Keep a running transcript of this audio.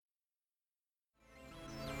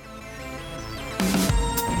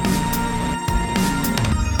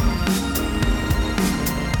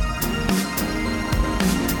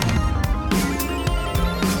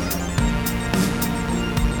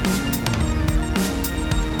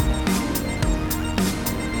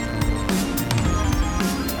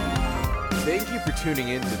tuning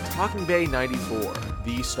in to Talking Bay 94,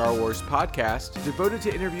 the Star Wars podcast devoted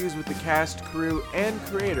to interviews with the cast, crew, and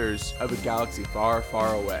creators of a galaxy far,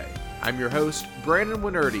 far away. I'm your host, Brandon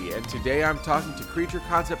Winerdy, and today I'm talking to creature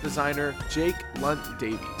concept designer Jake Lunt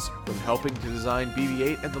Davies. From helping to design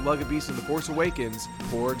BB-8 and the Lug of Beasts in The Force Awakens,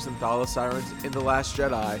 Porgs and Thala-Sirens in The Last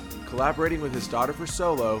Jedi, collaborating with his daughter for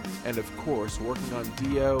Solo, and of course working on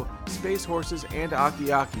Dio, Space Horses, and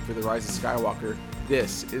Aki-Aki for The Rise of Skywalker,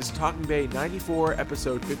 this is Talking Bay 94,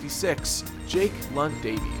 episode 56, Jake Lunt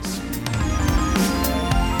Davies.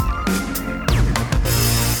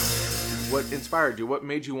 What inspired you? What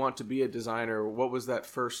made you want to be a designer? What was that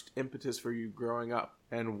first impetus for you growing up?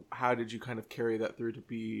 And how did you kind of carry that through to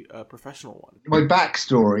be a professional one? My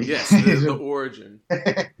backstory. Yes, the origin.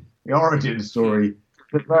 The origin story.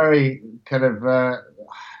 It's very kind of, I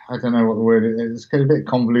don't know what the word is. It's kind of a bit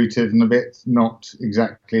convoluted and a bit not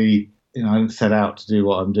exactly, I didn't set out to do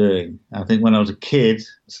what I'm doing. I think when I was a kid,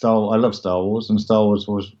 I love Star Wars, and Star Wars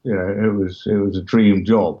was, it was a dream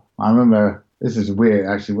job. I remember. This is weird,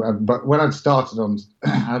 actually, but when I'd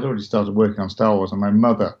already started working on Star Wars, and my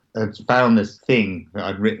mother had found this thing that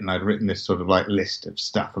I'd written. I'd written this sort of like list of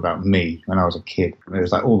stuff about me when I was a kid. And it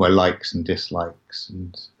was like all my likes and dislikes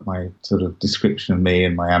and my sort of description of me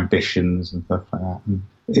and my ambitions and stuff like that.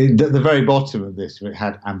 And at the very bottom of this, it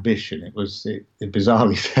had ambition. It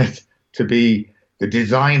bizarrely said to be the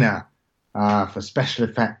designer for special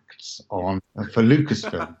effects for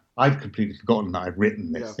Lucasfilm. I'd completely forgotten that I'd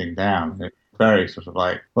written this thing down. Very sort of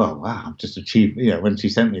like, well, wow, I've just achieved, when she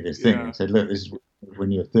sent me this thing and said, look, this is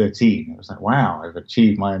when you're 13. I was like, wow, I've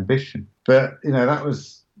achieved my ambition. But, that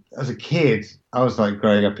was, as a kid, I was like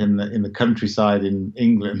growing up in the countryside in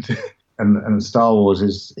England and Star Wars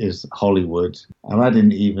is Hollywood. And I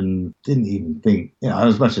didn't even think,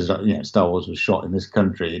 as much as, Star Wars was shot in this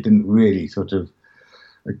country, it didn't really sort of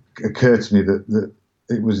occur to me that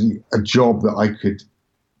it was a job that I could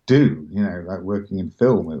do, like working in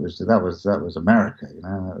film. That was America,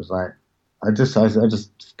 It was like I just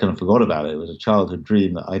kind of forgot about it. It was a childhood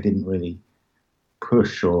dream that I didn't really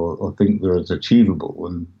push or think was achievable,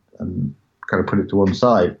 and kind of put it to one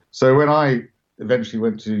side. So when I eventually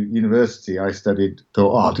went to university, I thought,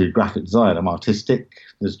 I'll do graphic design. I'm artistic.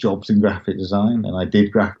 There's jobs in graphic design, and I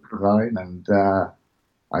did graphic design, and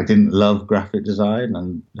I didn't love graphic design,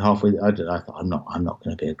 and halfway I thought I'm not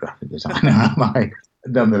going to be a graphic designer.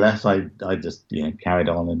 Nonetheless, I just carried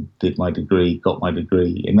on and did my degree, got my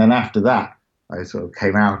degree, and then after that, I sort of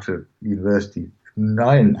came out of university.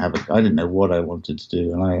 I didn't know what I wanted to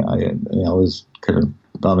do, and I was kind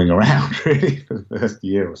of bumming around really for the first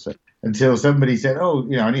year or so until somebody said, "Oh,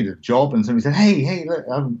 I need a job," and somebody said, "Hey, look,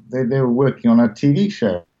 they were working on a TV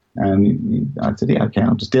show." And I said, "Yeah, okay."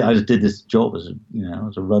 I just did this job as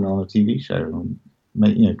a runner on a TV show, and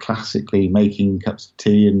classically making cups of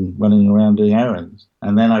tea and running around doing errands.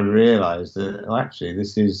 And then I realised that actually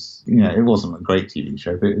this is, it wasn't a great TV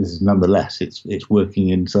show, but this is nonetheless it's working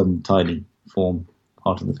in some tiny form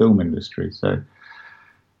part of the film industry. So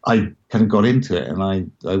I kind of got into it, and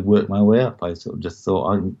I worked my way up. I sort of just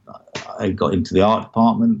thought I got into the art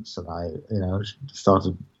departments, and I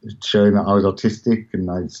started showing that I was autistic, and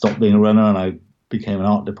I stopped being a runner, and I became an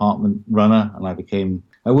art department runner, and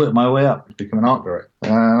I worked my way up to become an art director.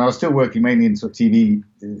 And I was still working mainly in sort of TV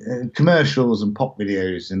commercials and pop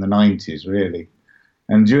videos in the 90s, really.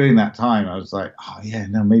 And during that time, I was like,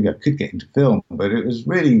 maybe I could get into film, but it was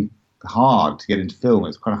really hard to get into film.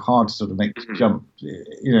 It's quite hard to sort of make this jump.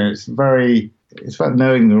 It's about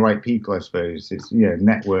knowing the right people, I suppose. It's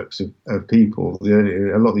networks of people.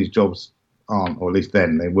 A lot of these jobs aren't, or at least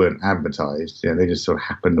then they weren't advertised. They just sort of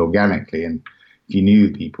happened organically. And if you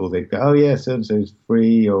knew people, they'd go, "Oh yeah, so and so's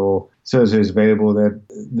free," or "So and so's available.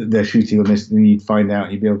 They're shooting on this," and you'd find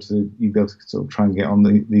out. You'd be able to sort of try and get on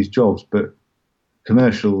these jobs, but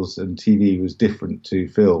commercials and TV was different to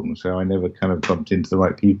film, so I never kind of bumped into the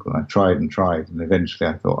right people. And I tried, and eventually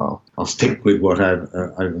I thought, I'll stick with what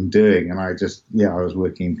I'm doing. And I was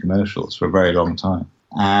working in commercials for a very long time.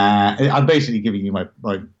 I'm basically giving you my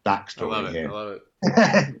backstory here. I love it.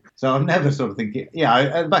 So I'm never sort of thinking,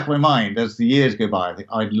 at the back of my mind, as the years go by, I think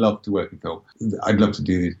I'd love to work in film. I'd love to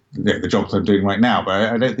do the jobs I'm doing right now,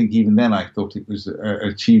 but I don't think even then I thought it was an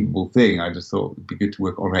achievable thing. I just thought it'd be good to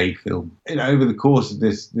work on a film. Over the course of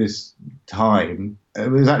this time,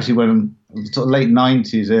 it was actually when sort of late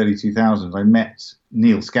 90s, early 2000s, I met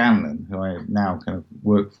Neil Scanlon, who I now kind of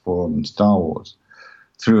work for on Star Wars,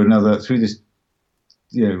 through this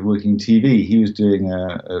working TV. He was doing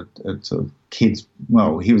a sort of kids,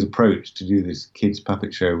 he was approached to do this kids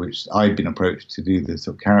puppet show, which I'd been approached to do the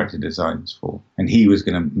sort of character designs for, and he was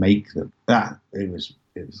going to make them. It was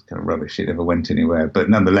it was kind of rubbish. It never went anywhere. But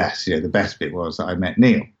nonetheless, the best bit was that I met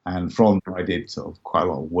Neil. And from there, I did sort of quite a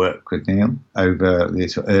lot of work with Neil over the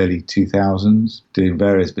sort of early 2000s, doing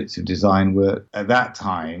various bits of design work. At that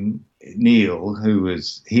time, Neil,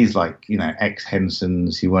 he's like,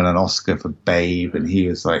 ex-Henson's, he won an Oscar for Babe, and he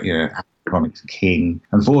was like, animatronics king.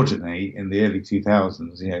 Unfortunately, in the early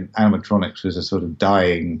 2000s, animatronics was a sort of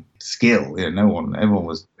dying skill. Everyone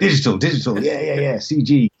was digital, yeah,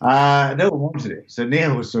 CG. No one wanted it. So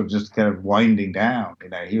Neil was sort of just kind of winding down.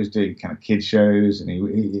 He was doing kind of kid shows, and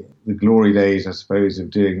the glory days, I suppose, of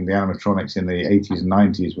doing the animatronics in the 80s and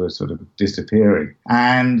 90s were sort of disappearing.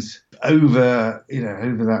 And over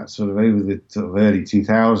the sort of early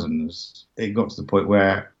 2000s, it got to the point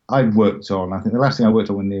where I'd worked on, I think the last thing I worked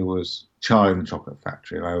on with Neil was Charlie and the Chocolate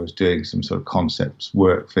Factory, and I was doing some sort of concepts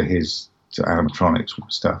work for his animatronics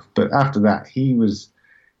stuff. But after that,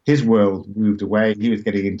 his world moved away. He was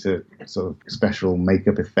getting into sort of special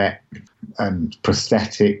makeup effect and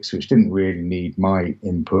prosthetics, which didn't really need my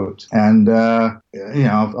input. And, our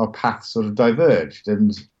paths sort of diverged.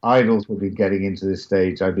 And I'd also been getting into this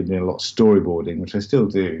stage. I've been doing a lot of storyboarding, which I still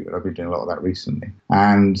do. I've been doing a lot of that recently.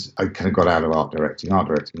 And I kind of got out of art directing. Art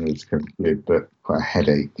directing was kind of good, but quite a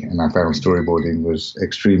headache. And I found storyboarding was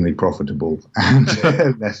extremely profitable and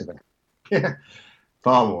less of a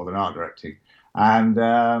far more than art directing. And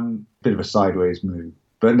bit of a sideways move.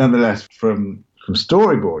 But nonetheless, from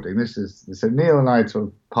storyboarding, so Neil and I sort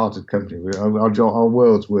of parted company. Our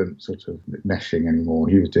worlds weren't sort of meshing anymore.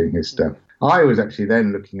 He was doing his stuff. I was actually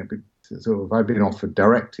then looking at I'd been offered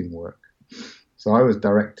directing work. So I was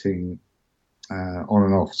directing on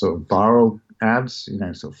and off sort of viral ads,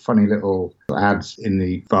 sort of funny little ads in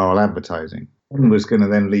the viral advertising. One was going to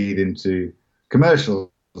then lead into commercials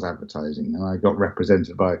advertising, and I got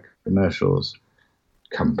represented by a commercials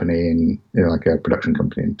company like a production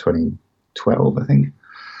company in 2012, I think,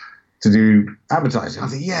 to do advertising. I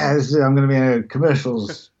thought, I'm going to be a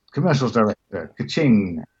commercials director,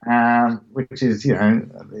 ka-ching, which is,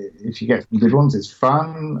 if you get some good ones, it's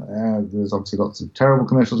fun. There's obviously lots of terrible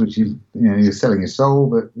commercials, which you're selling your soul,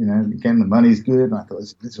 but again, the money's good. And I thought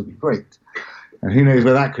this will be great, and who knows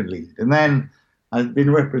where that could lead. And then I've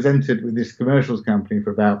been represented with this commercials company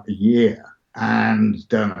for about a year and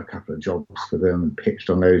done a couple of jobs for them and pitched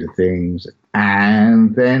on loads of things.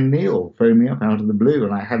 And then Neil phoned me up out of the blue,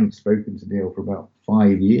 and I hadn't spoken to Neil for about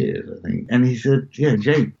 5 years, I think. And he said,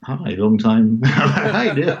 Jake, hi, long time.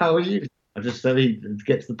 Hi, Neil, how are you? I just said, to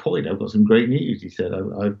get to the point, I've got some great news. He said,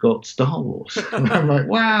 I've got Star Wars. And I'm like,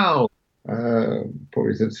 wow.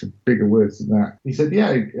 Probably said some bigger words than that. He said,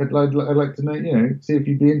 I'd like to know, see if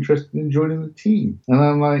you'd be interested in joining the team. And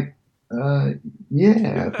I'm like, I'd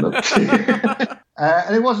love to.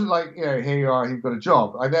 And it wasn't like, here you are, you've got a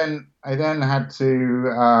job. I then had to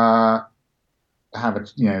have a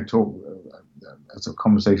sort of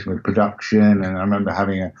conversation with production, and I remember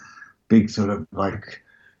having a big sort of like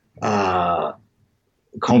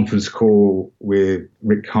conference call with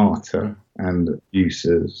Rick Carter and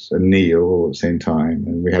producers and Neil all at the same time,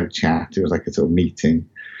 and we had a chat. It was like a sort of meeting,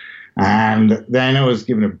 and then I was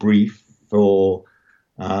given a brief for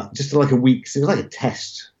just like a week's. It was like a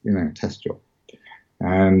test, test job.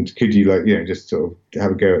 And could you just sort of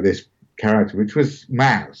have a go at this character, which was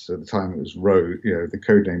Maz at the time. It was Rose. The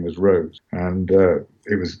code name was Rose, and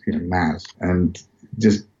it was Maz, and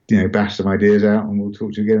just bash some ideas out, and we'll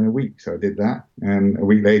talk to you again in a week. So I did that, and a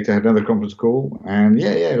week later I had another conference call, and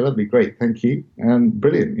lovely, great, thank you, and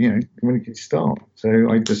brilliant. When can you start? So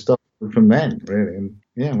I just started from then, really, and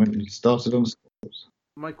went and started on Star Wars.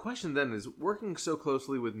 My question then is, working so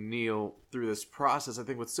closely with Neil through this process, I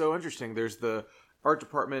think what's so interesting, there's the art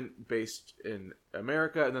department based in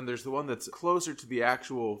America, and then there's the one that's closer to the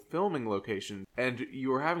actual filming location, and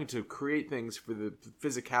you were having to create things for the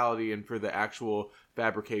physicality and for the actual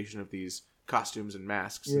fabrication of these costumes and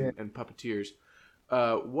masks and puppeteers.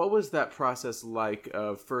 What was that process like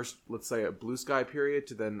of first, let's say, a blue sky period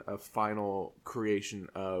to then a final creation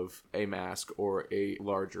of a mask or a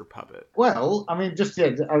larger puppet? Well, I mean, just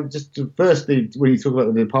firstly, when you talk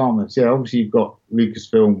about the departments, obviously you've got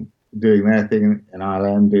Lucasfilm doing their thing in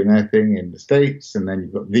Ireland, doing their thing in the States, and then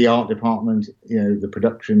you've got the art department, the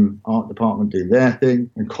production art department doing their thing,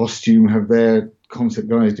 and costume have their concept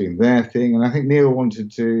guys doing their thing. And I think Neil wanted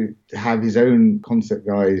to have his own concept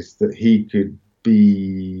guys that he could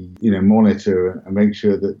be, monitor and make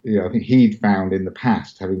sure that, I think he'd found in the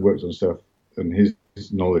past, having worked on stuff, and his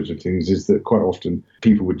knowledge of things is that quite often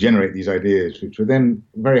people would generate these ideas, which were then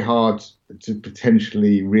very hard to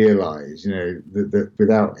potentially realize, that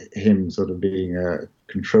without him sort of being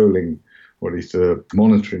controlling, or at least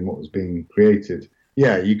monitoring what was being created.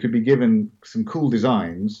 yeah, you could be given some cool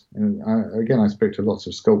designs. And I spoke to lots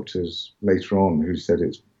of sculptors later on who said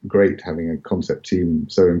it's great having a concept team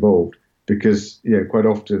so involved because, quite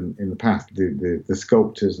often in the past, the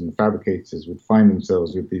sculptors and the fabricators would find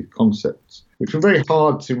themselves with these concepts, which were very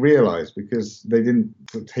hard to realize because they didn't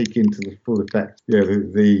sort of take into the full effect,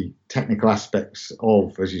 the technical aspects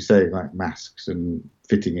of, as you say, like masks and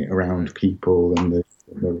fitting it around people and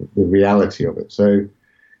the reality of it. So,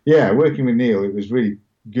 yeah, working with Neil, it was really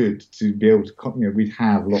good to be able to, we'd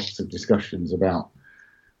have lots of discussions about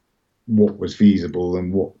what was feasible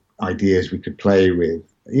and what ideas we could play with.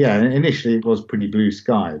 Yeah, initially it was pretty blue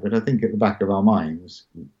sky, but I think at the back of our minds,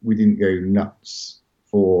 we didn't go nuts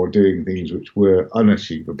for doing things which were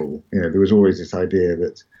unachievable. There was always this idea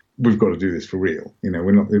that we've got to do this for real.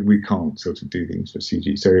 We can't sort of do things for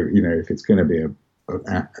CG. So, if it's going to be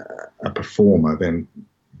a performer, then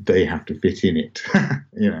they have to fit in it,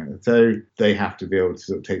 so they have to be able to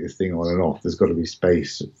sort of take this thing on and off. There's got to be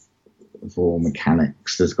space for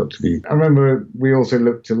mechanics. There's got to be. I remember we also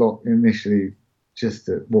looked a lot initially just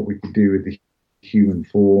at what we could do with the human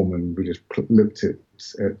form, and we just looked at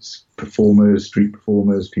performers, street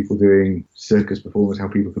performers, people doing circus performers, how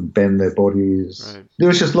people can bend their bodies. Right. There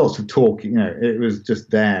was just lots of talk. It was just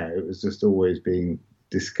there. It was just always being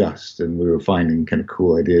discussed, and we were finding kind of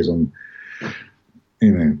cool ideas on.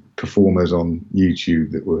 Performers on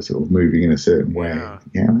YouTube that were sort of moving in a certain way.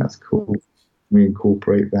 Yeah, that's cool. We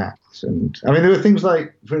incorporate that. And I mean, there were things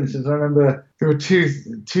like, for instance, I remember there were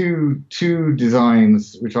two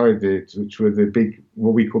designs which I did, which were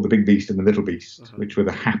what we call the Big Beast and the Little Beast, which were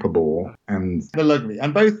the Happerbore and the Lugby.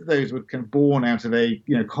 And both of those were kind of born out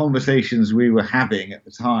of conversations we were having at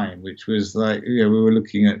the time, which was like, we were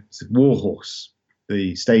looking at Warhorse,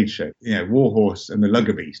 the stage show. Warhorse and the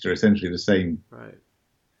Lugger Beast are essentially the same. Right.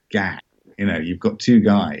 Gag. You've got two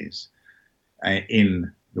guys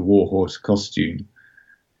in the Warhorse costume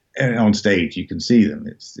on stage. You can see them.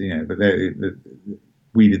 It's but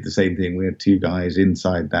we did the same thing. We had two guys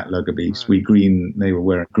inside that Lugger Beast. Right. They were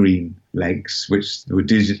wearing green legs, which were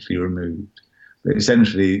digitally removed. But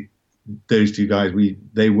essentially, those two guys,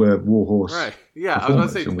 they were Warhorse. Right. Yeah, I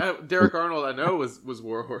was going to say Derek Arnold. I know was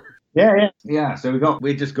Warhorse. Yeah. So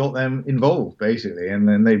we just got them involved basically, and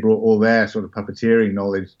then they brought all their sort of puppeteering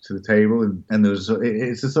knowledge to the table, and there was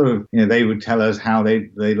it's a sort of they would tell us how they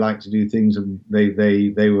like to do things, and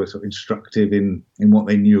they were sort of instructive in what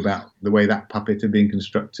they knew about the way that puppet had been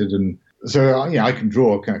constructed, and so I can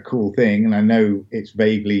draw a kind of cool thing, and I know it's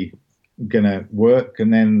vaguely gonna work,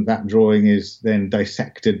 and then that drawing is then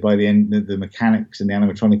dissected by the mechanics and the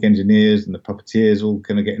animatronic engineers and the puppeteers all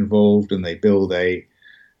kind of get involved, and they build a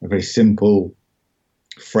very simple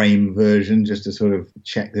frame version just to sort of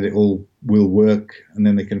check that it all will work, and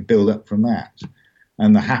then they can build up from that.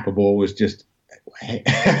 And the Happerbore was just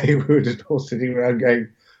we were just all sitting around going,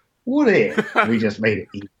 what if we just made it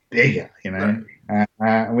even bigger,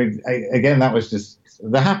 again, that was just,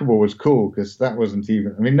 the Happerbore was cool because that wasn't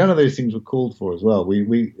even, none of those things were called for as well.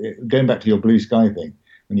 We going back to your blue sky thing,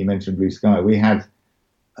 when you mentioned blue sky, we had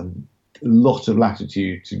a lot of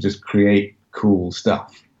latitude to just create cool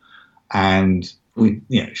stuff. And we'd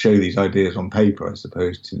show these ideas on paper, I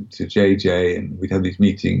suppose, to JJ, and we'd have these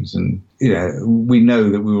meetings, and we know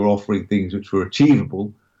that we were offering things which were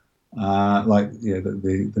achievable, like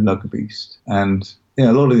the Lugger Beast, and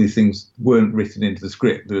a lot of these things weren't written into the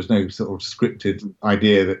script. There was no sort of scripted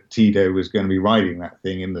idea that Tito was going to be riding that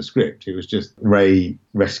thing in the script. It was just Ray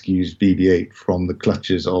rescues BB-8 from the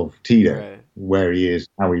clutches of Tito. Right. Where he is,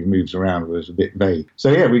 how he moves around was a bit vague.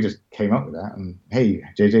 So we just came up with that, and hey,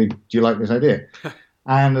 JJ, do you like this idea?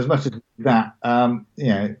 And as much as that,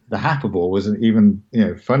 the Happerbore was an even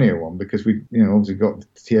funnier one, because we obviously got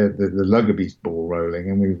the Lugger Beast ball rolling,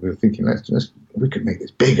 and we were thinking we could make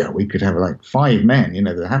this bigger. We could have like 5 men.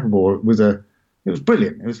 The Happerbore it was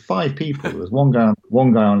brilliant. It was 5 people. There was one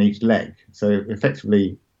guy on each leg. So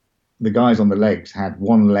effectively, the guys on the legs had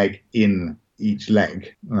one leg in each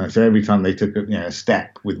leg. Right, so every time they took a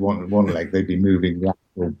step with one leg, they'd be moving the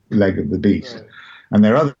actual leg of the beast. Right. And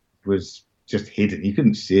their other was just hidden. You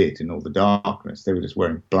couldn't see it in all the darkness. They were just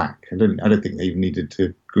wearing black. I don't think they even needed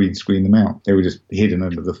to green screen them out. They were just hidden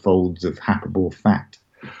under the folds of Happerbore fat.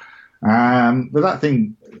 But that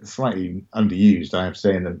thing slightly underused, I have to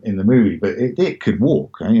say, in the movie. But it could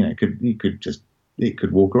walk. It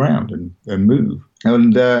could walk around and move.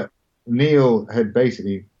 And Neil had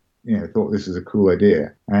basically thought this was a cool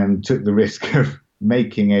idea and took the risk of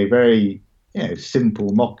making a very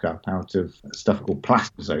simple mock-up out of stuff called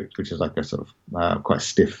Plastizote, which is like a sort of quite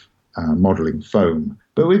stiff modelling foam.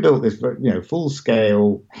 But we built this,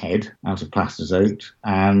 full-scale head out of plastizote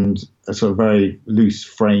and a sort of very loose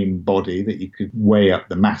frame body that you could weigh up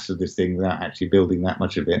the mass of this thing without actually building that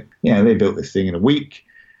much of it. They built this thing in a week.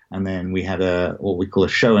 And then we had what we call a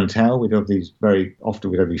show and tell. We'd have these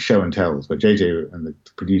show and tells, but JJ and the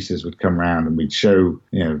producers would come around and we'd show,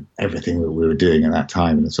 everything that we were doing at that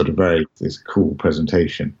time in a sort of this cool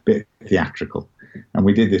presentation, bit theatrical. And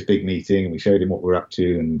we did this big meeting and we showed him what we were up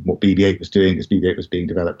to and what BB-8 was doing, because BB-8 was being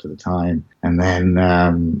developed at the time. And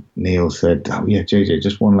then Neil said, "Oh yeah, JJ,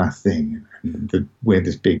 just one last thing. We're in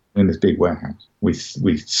this big warehouse. We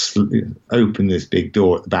open this big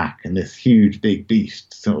door at the back, and this huge big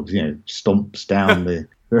beast sort of stomps down the."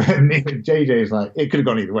 JJ's like, it could have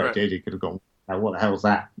gone either way. Right. JJ could have gone, "What the hell's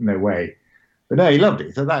that? No way." But no, he loved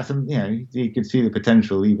it. So that's, he could see the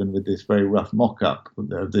potential even with this very rough mock-up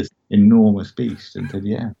of this enormous beast, and said,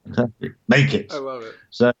 "Yeah, fantastic, make it." I love it.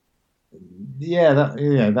 So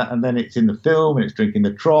that, and then it's in the film and it's drinking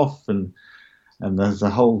the trough, and there's a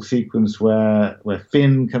whole sequence where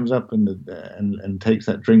Finn comes up and takes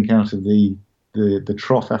that drink out of the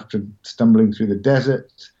trough after stumbling through the desert.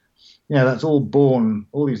 That's all born.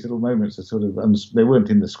 All these little moments are sort of they weren't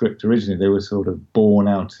in the script originally. They were sort of born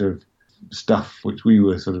out of stuff which we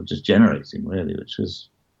were sort of just generating, really, which was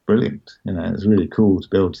brilliant. It was really cool to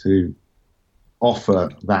be able to offer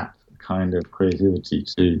that kind of creativity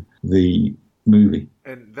to the movie.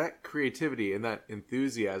 And that creativity and that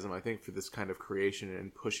enthusiasm, I think, for this kind of creation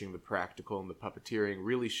and pushing the practical and the puppeteering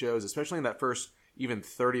really shows, especially in that first even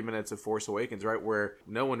 30 minutes of Force Awakens, right, where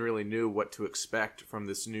no one really knew what to expect from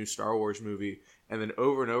this new Star Wars movie. And then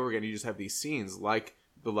over and over again, you just have these scenes like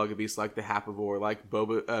the Lug Beast, like the Happivore, like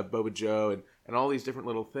Boba Joe, and all these different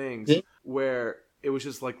little things where it was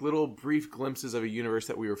just like little brief glimpses of a universe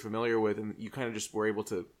that we were familiar with, and you kind of just were able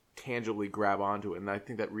to tangibly grab onto it. And I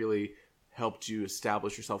think that really helped you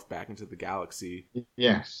establish yourself back into the galaxy.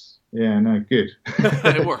 Yes. Yeah, no, good.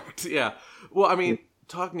 It worked, yeah. Well, I mean,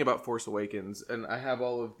 talking about Force Awakens, and I have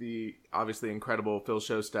all of the obviously incredible Phil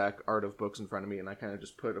Shostak art of books in front of me, and I kind of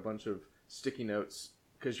just put a bunch of sticky notes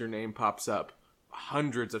because your name pops up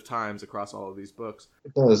hundreds of times across all of these books.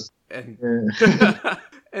 It does. And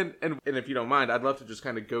and if you don't mind, I'd love to just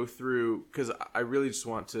kind of go through, because I really just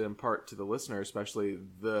want to impart to the listener, especially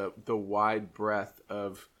the wide breadth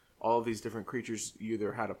of all of these different creatures you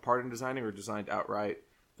either had a part in designing or designed outright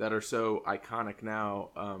that are so iconic now,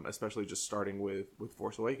 especially just starting with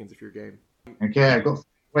Force Awakens, if you're game. Okay, I've got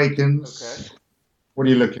Awakens. Okay. What are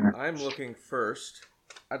you looking at? I'm looking first.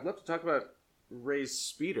 I'd love to talk about Rey's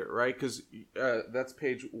speeder, right? Because that's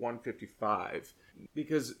page 155.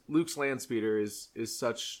 Because Luke's land speeder is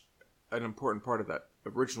such an important part of that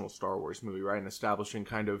original Star Wars movie, right? And establishing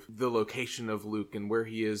kind of the location of Luke and where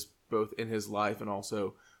he is both in his life and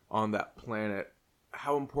also on that planet.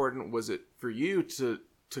 How important was it for you to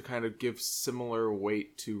kind of give similar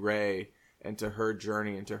weight to Rey and to her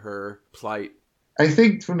journey and to her plight? I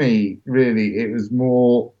think for me, really, it was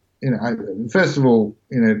more, first of all,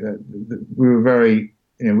 we were very,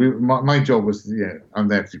 my job was, I'm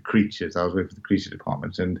there for the creatures. I was working for the creature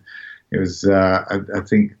department, and it was, I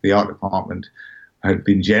think the art department had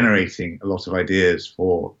been generating a lot of ideas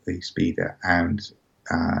for the speeder, and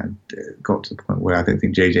got to the point where I don't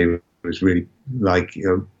think JJ was really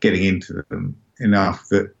getting into them enough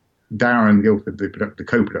that Darren Guilford, the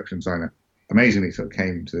co-production designer, amazingly sort of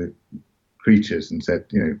came to Creatures and said,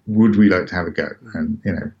 would we like to have a go and,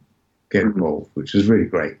 get involved, which was really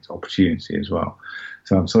great opportunity as well.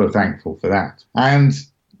 So I'm sort of thankful for that. And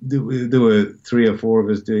there were 3 or 4 of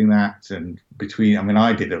us doing that. And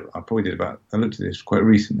I looked at this quite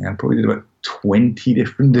recently, I probably did about 20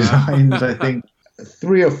 different designs, I think.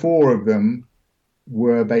 3 or 4 of them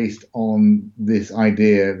were based on this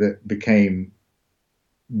idea that became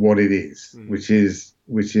what it is, which is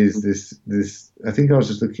this. I think I was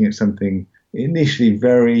just looking at something initially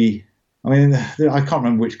very. I mean, I can't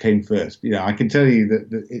remember which came first. I can tell you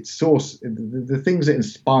that the things that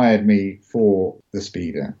inspired me for the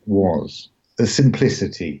speeder was the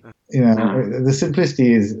simplicity. The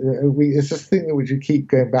simplicity is it's a thing that we should keep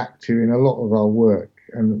going back to in a lot of our work.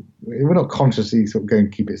 And we're not consciously sort of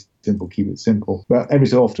going keep it simple. But every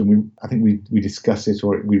so often, I think we discuss it,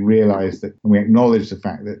 or we realise that, and we acknowledge the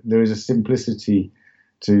fact that there is a simplicity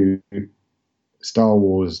to Star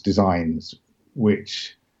Wars designs,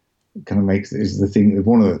 which kind of is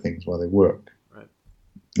one of the things why they work. Right.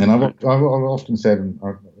 And I've often said, and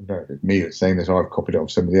I don't know if it's me that's saying this, or I've copied it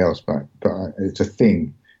off somebody else, but it's a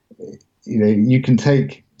thing. You can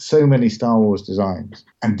take so many Star Wars designs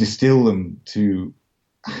and distill them to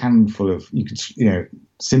handful of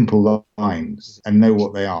simple lines and know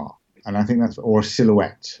what they are. and I think that's, or a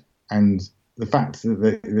silhouette. And the fact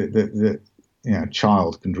that the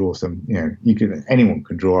child can draw some, anyone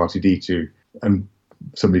can draw R2D2, and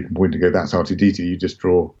somebody can point and go, that's R2D2. You just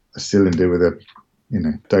draw a cylinder with a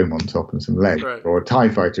dome on top and some legs. Right. Or a TIE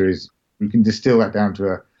fighter is, you can distill that down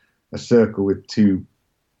to a circle with two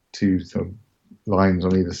sort of lines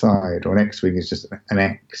on either side, or an X-wing is just an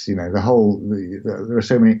X. There are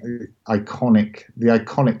so many the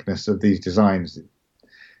iconicness of these designs.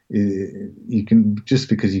 You can, just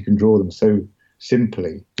because you can draw them so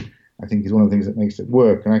simply, I think is one of the things that makes it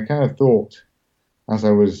work. And I kind of thought, as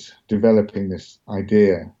I was developing this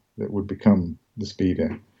idea that would become the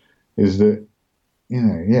Speeder, is that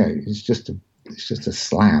it's just a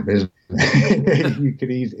slab, isn't it? You could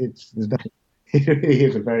it really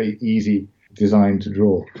is a very easy design to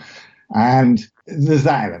draw. And there's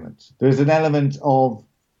that element. There's an element of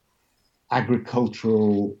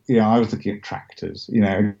agricultural, I was looking at tractors,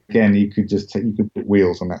 again, you could put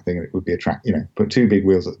wheels on that thing and it would be a tractor, put two big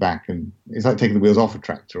wheels at the back, and it's like taking the wheels off a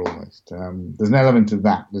tractor almost. There's an element of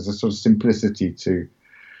that. There's a sort of simplicity to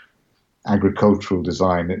agricultural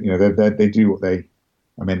design. They do what they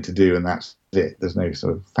are meant to do, and that's it. There's no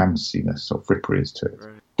sort of fanciness or fripperies to it.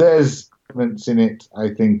 Right. There's elements in it,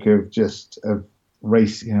 I think, of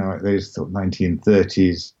race, like those sort of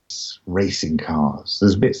 1930s racing cars.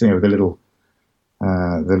 There's bits, with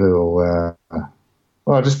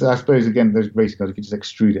I suppose, again, those racing cars, you could just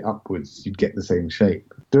extrude it upwards, you'd get the same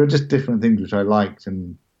shape. There are just different things which I liked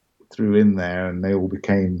and threw in there, and they all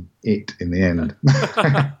became it in the end.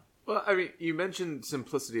 Well, I mean, you mentioned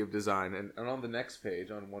simplicity of design, and on the next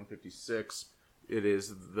page, on 156, it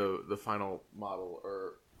is the final model,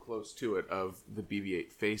 or close to it, of the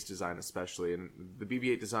BB-8 face design especially. And the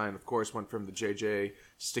BB-8 design, of course, went from the JJ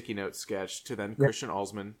sticky note sketch to then Christian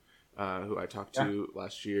Alsman, who I talked to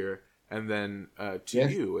last year, and then to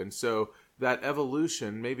you. And so that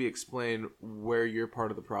evolution, maybe explain where your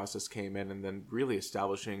part of the process came in, and then really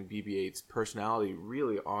establishing BB-8's personality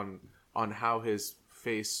really on how his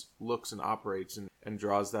face looks and operates and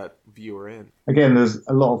draws that viewer in. Again, there's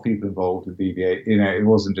a lot of people involved with BB-8. It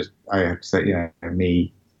wasn't just, I have to say,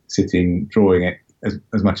 me sitting drawing it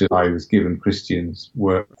as much as I was given Christian's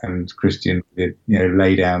work, and Christian did,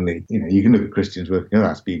 lay down the, you can look at Christian's work and go,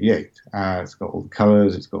 that's BB-8. It's got all the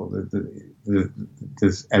colours, it's got all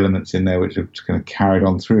there's elements in there which are kind of carried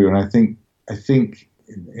on through. And I think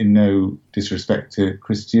in no disrespect to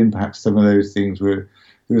Christian, perhaps some of those things there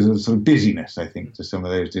was a sort of busyness, I think, to some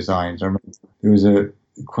of those designs. I remember there was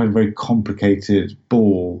quite a very complicated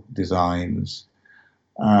ball designs.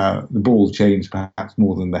 The ball changed perhaps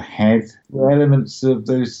more than the head. There were elements of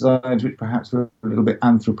those designs which perhaps were a little bit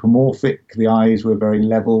anthropomorphic. The eyes were very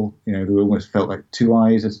level. They almost felt like two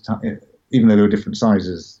eyes at a time. Even though they were different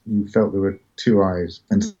sizes, you felt there were two eyes,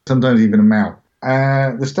 and sometimes even a mouth.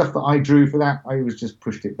 The stuff that I drew for that, I was just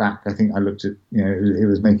pushed it back. I think I looked at, it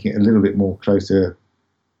was making it a little bit more closer,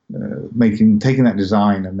 taking that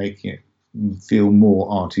design and making it feel more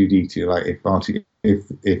R2D2. Like if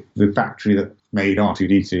the factory that made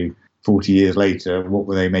R2D2 40 years later, what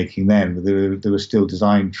were they making then? There were still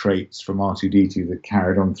design traits from R2D2 that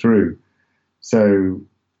carried on through. So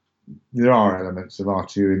there are elements of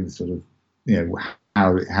R2 in the sort of,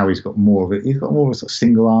 how he's got more of it. He's got more of a sort of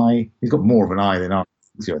single eye. He's got more of an eye than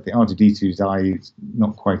R2D2. I think R2D2's eye is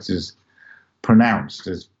not quite as pronounced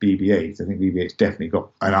as BB-8. I think BB-8's definitely got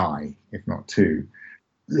an eye, if not two.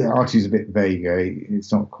 Yeah, R2's a bit vague.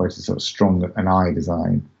 It's not quite as sort of strong an eye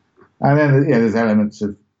design. And then there's elements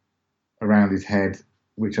of around his head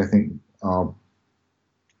which I think are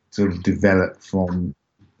sort of developed from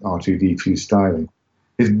R2D2 styling.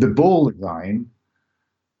 The ball design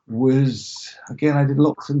was, again, I did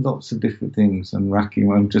lots and lots of different things and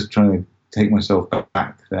racking. I'm just trying to take myself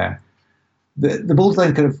back there. The ball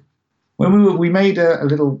design kind of, when we made a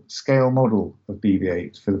little scale model of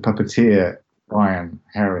BB-8 for the puppeteer Brian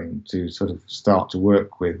Herring to sort of start to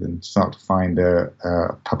work with and start to find a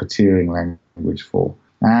puppeteering language for.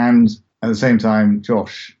 And at the same time,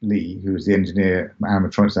 Josh Lee, who was the engineer,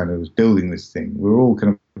 animatronics designer, who was building this thing, we were all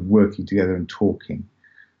kind of working together and talking.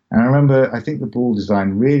 And I remember, I think the ball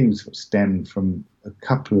design really was stemmed from a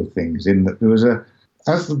couple of things, in that there was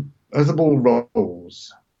as the ball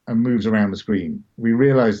rolls and moves around the screen, we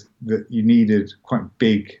realized that you needed quite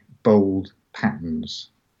big, bold patterns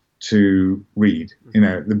to read.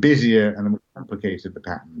 The busier and the more complicated the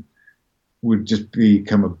pattern would just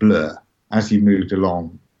become a blur as you moved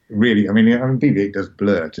along. Really, BB-8 does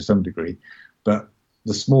blur to some degree, but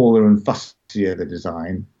the smaller and fussier the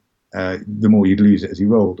design, the more you'd lose it as he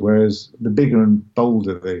rolled. Whereas the bigger and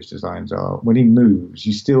bolder those designs are, when he moves,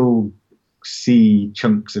 you still see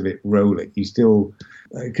chunks of it rolling. You still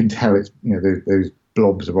can tell it's, those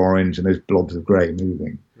blobs of orange and those blobs of grey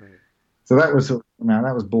moving. Right. So that was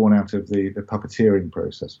that was born out of the puppeteering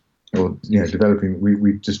process, or developing.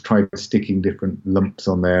 We just tried sticking different lumps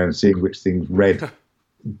on there and seeing which things read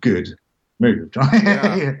good moved.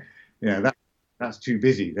 Right? Yeah. That's too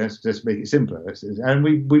busy. Let's just make it simpler. And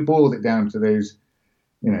we boiled it down to those,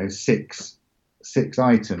 six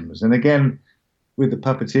items. And again, with the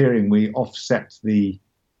puppeteering, we offset the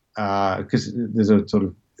because there's a sort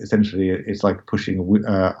of, essentially it's like pushing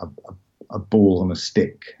a ball on a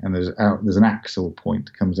stick, and there's an axle point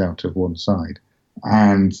that comes out of one side,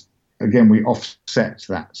 and again we offset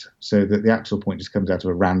that so that the axle point just comes out of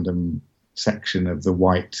a random section of the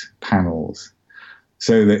white panels,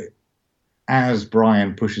 so that as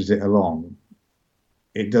Brian pushes it along,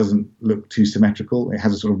 it doesn't look too symmetrical. It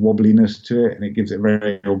has a sort of wobbliness to it, and it gives it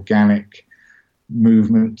very organic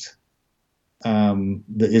movement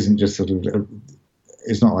that isn't just sort of,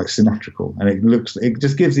 it's not like symmetrical, and it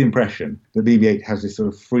just gives the impression that BB-8 has this sort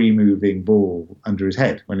of free-moving ball under his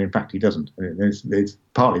head, when in fact he doesn't. It's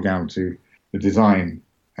partly down to the design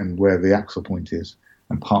and where the axle point is,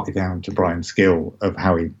 and partly down to Brian's skill of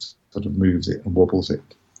how he sort of moves it and wobbles it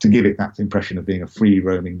to give it that impression of being a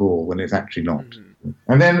free-roaming ball when it's actually not. Mm-hmm.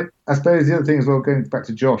 And then I suppose the other thing as well, going back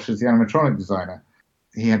to Josh as the animatronic designer,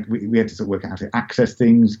 we had to sort of work out how to access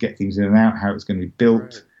things, get things in and out, how it's going to be built,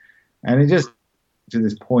 right. And it just to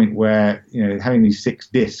this point where having these 6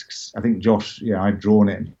 discs. I think Josh, I'd drawn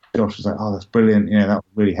it, and Josh was like, "Oh, that's brilliant! That will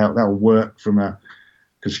really help. That will work from a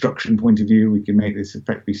construction point of view. We can make this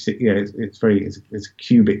effectively 6. It's a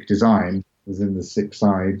cubic design within the 6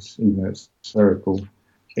 sides, even though it's spherical.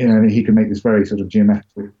 He can make this very sort of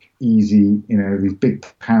geometric, easy. These big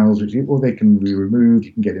panels, they can be removed.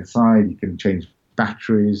 You can get inside. You can change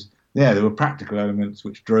batteries. Yeah, there were practical elements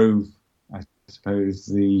which drove, I suppose,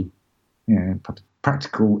 the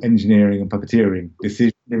practical engineering and puppeteering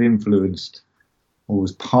decision. It influenced or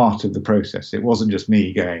was part of the process. It wasn't just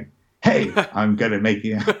me going, "Hey, I'm going to make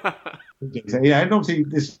it." And obviously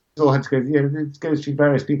this all had to go. It goes through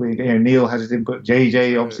various people. Neil has his input.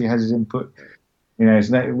 JJ obviously has his input.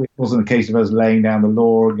 It wasn't a case of us laying down the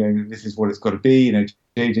law and going, "This is what it's got to be."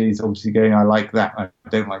 JJ's obviously going, "I like that. I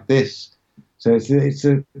don't like this." So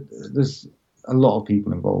there's a lot of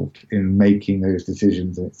people involved in making those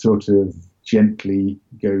decisions, and it sort of gently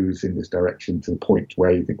goes in this direction to the point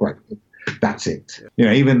where you think, right, that's it.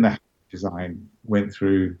 Even the design went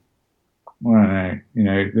through. I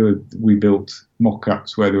don't know. We built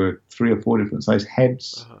mock-ups where there were 3 or 4 different size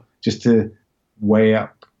heads, just to weigh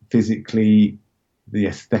up physically the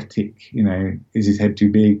aesthetic. Is his head too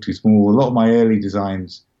big, too small? A lot of my early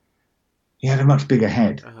designs, he had a much bigger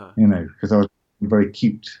head, because I was very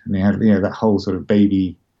cute, and he had that whole sort of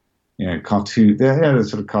baby, cartoon, the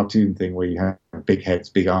sort of cartoon thing where you have big heads,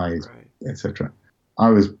 big eyes, right, etc. I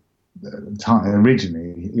was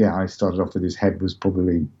originally, I started off with his head was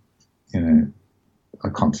probably, I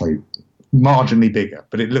can't say marginally bigger,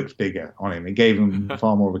 but it looked bigger on him. It gave him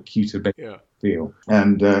far more of a cuter feel.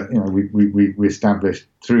 And we established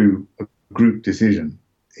through a group decision,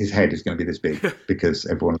 his head is going to be this big because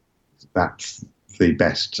that's the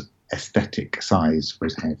best aesthetic size for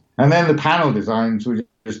his head. And then the panel designs were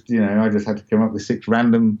just, I just had to come up with 6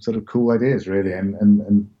 random sort of cool ideas, really,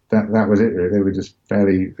 and that was it, really. They were just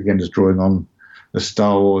fairly, again, just drawing on the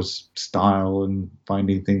Star Wars style and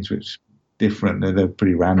finding things which different. They're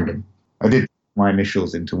pretty random. I did my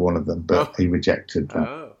initials into one of them, but he rejected that.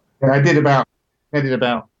 Oh. I did about a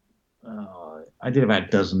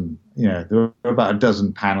dozen. There were about a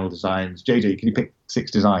dozen panel designs. JJ, can you pick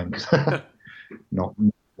 6 designs? Not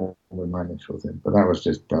more with my initials in, but that was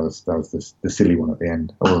the silly one at the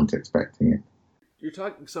end. I wasn't expecting it. You're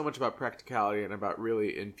talking so much about practicality and about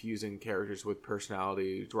really infusing characters with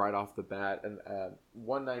personality right off the bat. And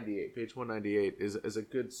page 198 is a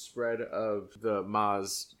good spread of the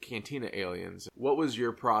Maz Cantina aliens. What was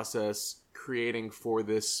your process creating for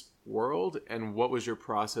this world, and what was your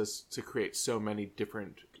process to create so many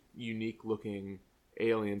different, unique-looking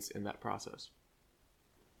aliens in that process?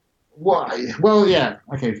 Why? Well, yeah.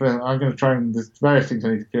 Okay, I'm going to try and there's various things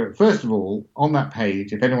I need to do. First of all, on that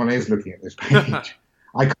page, if anyone is looking at this page,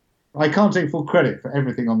 I can't take full credit for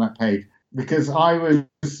everything on that page because I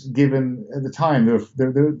was given at the time.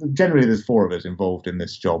 Generally, there's 4 of us involved in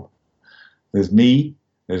this job. There's me,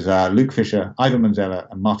 there's Luke Fisher, Ivan Manzella,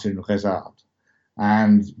 and Martin Rezard.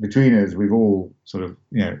 And between us, we've all sort of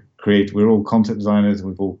created. We're all concept designers, and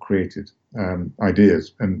we've all created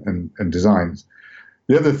ideas and designs.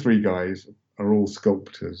 The other 3 guys are all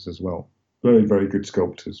sculptors as well. Very, very good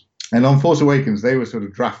sculptors. And on Force Awakens, they were sort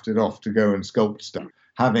of drafted off to go and sculpt stuff,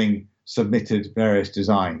 having submitted various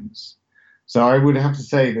designs. So I would have to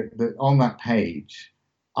say that on that page,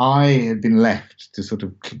 I had been left to sort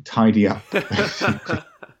of tidy up. Because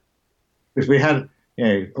we had,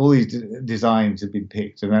 all these designs had been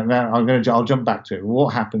picked, and now I'll jump back to it.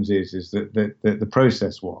 What happens is that the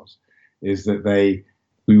process is that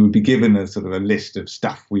we would be given a sort of a list of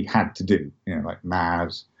stuff we had to do, like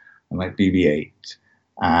Maz and like BB-8,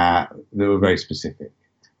 that were very specific,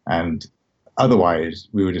 and otherwise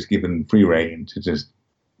we were just given free rein to just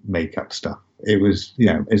make up stuff. It was,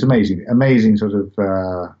 it's amazing sort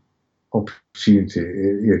of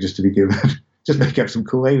opportunity, just to be given, just make up some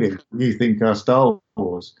cool aliens you think are Star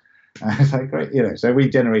Wars. And it's like, great, so we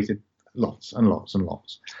generated lots and lots and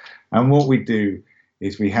lots. And what we do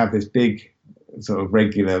is we have this big sort of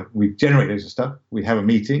we generate loads of stuff, we have a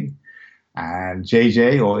meeting, and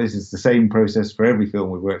JJ, or this is the same process for every film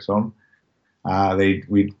we worked on,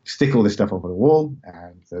 we stick all this stuff up on the wall,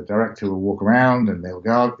 and the director will walk around and they'll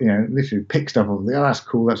go, literally pick stuff up. Oh, that's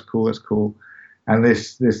cool, that's cool, that's cool. And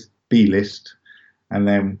this B list, and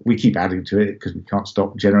then we keep adding to it because we can't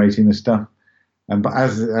stop generating this stuff. And but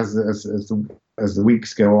as the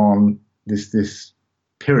weeks go on, this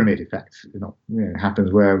pyramid effect,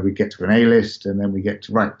 happens where we get to an A list, and then we get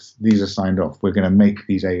to, right, these are signed off. We're going to make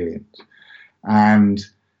these aliens. And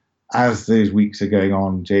as those weeks are going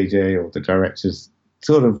on, JJ or the directors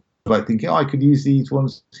sort of like thinking, I could use these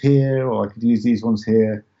ones here, or I could use these ones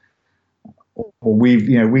here. Or we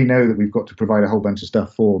know that we've got to provide a whole bunch of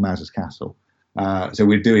stuff for Maz's castle. So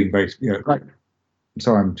we're doing very,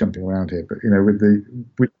 sorry, I'm jumping around here, but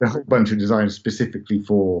with the whole bunch of designs specifically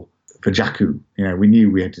for Jakku, we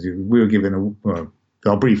knew we had to do. We were given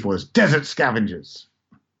our brief was desert scavengers.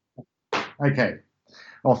 Okay,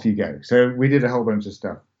 off you go. So we did a whole bunch of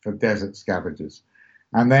stuff for desert scavengers,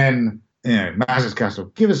 and then Maz's castle.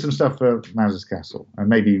 Give us some stuff for Maz's castle, and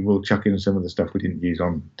maybe we'll chuck in some of the stuff we didn't use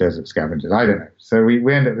on desert scavengers. I don't know. So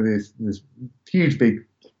we end up with this huge big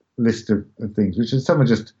list of things, which is some are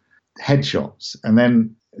just headshots, and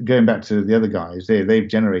then going back to the other guys, they've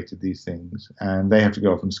generated these things, and they have to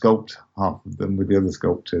go off and sculpt half of them with the other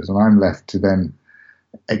sculptors, and I'm left to then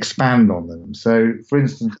expand on them. So, for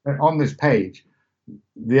instance, on this page,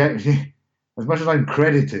 as much as I'm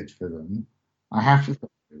credited for them, I have to say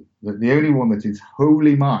that the only one that is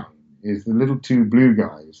wholly mine is the little two blue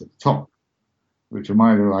guys at the top, which are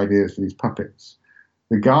my little ideas for these puppets.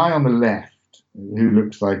 The guy on the left, who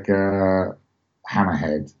looks like a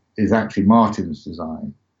hammerhead, is actually Martin's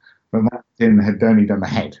design. But Martin had only done the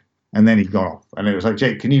head, and then he'd gone off. And it was like,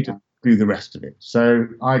 Jake, can you do the rest of it? So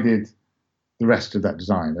I did the rest of that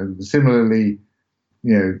design. And similarly,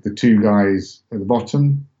 the two guys at the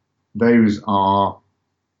bottom, those are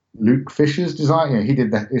Luke Fisher's design. He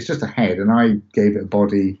did that. It's just a head, and I gave it a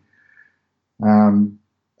body.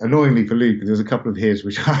 Annoyingly for Luke, there's a couple of his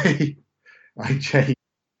which I changed.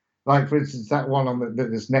 Like, for instance, that one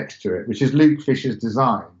that's next to it, which is Luke Fisher's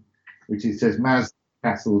design, which it says Maz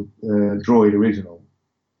Castle Droid Original.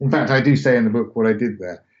 In fact, I do say in the book what I did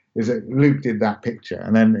there is that Luke did that picture,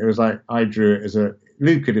 and then it was like I drew it as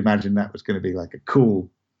Luke could imagine that was going to be like a cool,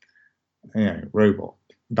 robot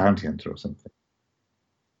bounty hunter or something.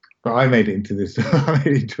 But I made it into this. I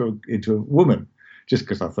made it into a woman, just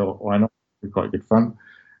because I thought, why not? It'd be quite good fun.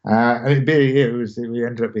 And we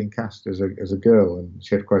ended up being cast as a girl, and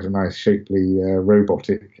she had quite a nice, shapely,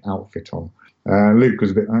 robotic outfit on. Luke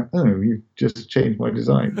was a bit like, oh, you just changed my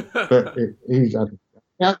design. But he's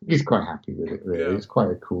quite happy with it, really. Yeah. It's quite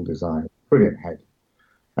a cool design. Brilliant head.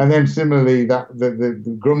 And then similarly,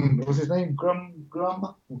 the Grum, what's his name?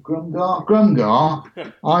 Grumgar?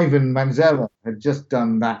 Ivan Manzella had just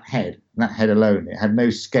done that head alone. It had no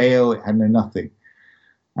scale, it had no nothing.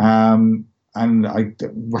 And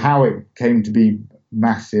how it came to be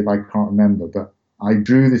massive, I can't remember, but I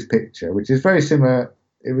drew this picture, which is very similar.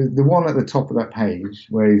 It was the one at the top of that page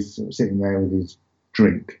where he's sort of sitting there with his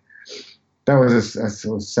drink. That was a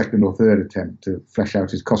sort of second or third attempt to flesh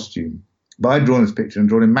out his costume. But I'd drawn this picture and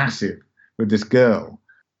drawn him massive with this girl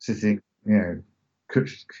sitting,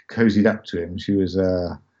 cozied up to him. She was,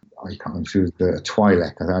 I can't remember, she was a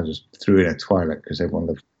Twi'lek. I just threw in a Twi'lek because everyone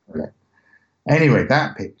loved Twi'lek. Anyway,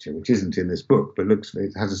 that picture, which isn't in this book, but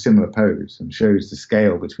it has a similar pose and shows the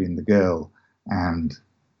scale between the girl and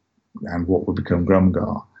what would become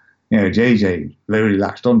Grumgar. JJ literally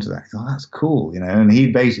latched onto that. He thought, that's cool, and he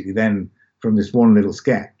basically then, from this one little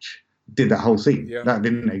sketch, did that whole scene. Yeah. That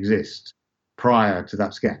didn't exist. prior to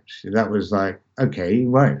that sketch. That was like, okay,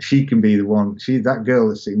 right, she can be the one. That girl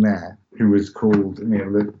that's sitting there, who was called,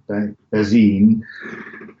 Azine,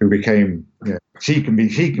 who became, she can be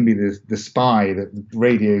the spy that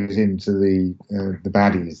radios into the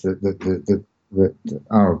baddies that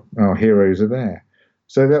our heroes are there.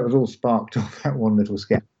 So that was all sparked off that one little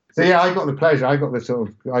sketch. So yeah, I got the pleasure. I got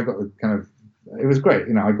the kind of. It was great.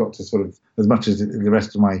 I got to sort of, as much as the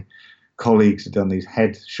rest of my colleagues had done these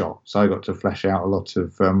head shots, I got to flesh out a lot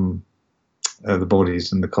of the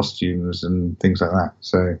bodies and the costumes and things like that.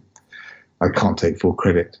 So I can't take full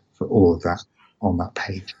credit for all of that on that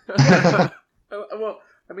page. Well,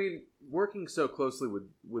 I mean, working so closely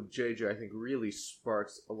with JJ, I think really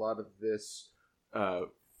sparks a lot of this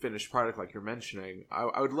finished product, like you're mentioning.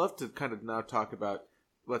 I would love to kind of now talk about,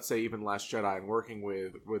 let's say, even Last Jedi, and working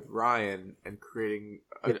with Ryan and creating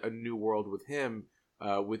a new world with him,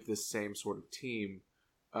 with this same sort of team.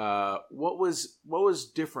 What was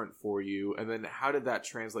different for you, and then how did that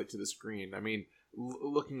translate to the screen? I mean,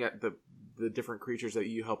 looking at the different creatures that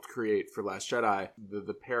you helped create for Last Jedi,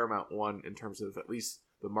 the paramount one in terms of at least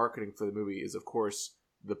the marketing for the movie is, of course,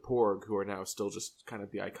 the Porg, who are now still just kind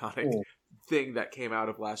of the iconic thing that came out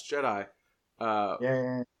of Last Jedi.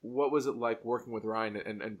 What was it like working with Ryan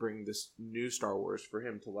and bringing this new Star Wars for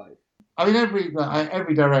him to life? I mean,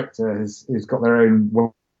 every director has got their own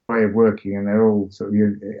way of working, and they're all sort of,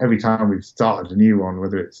 every time we've started a new one,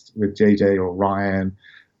 whether it's with JJ or Ryan,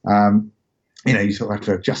 you sort of have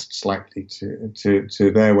to adjust slightly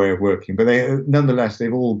to their way of working. But nonetheless,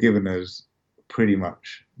 they've all given us pretty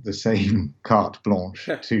much the same carte blanche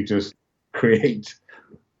to just create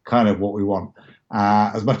kind of what we want.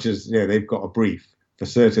 As much as they've got a brief for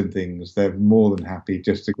certain things, they're more than happy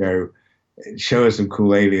just to go, show us some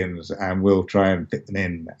cool aliens and we'll try and fit them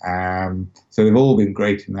in. So they've all been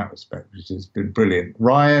great in that respect, which has been brilliant.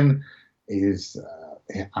 Ryan is,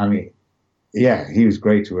 he was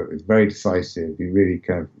great to work with, very decisive. He really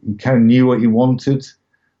kind of knew what he wanted.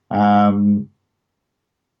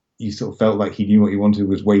 You sort of felt like he knew what he wanted,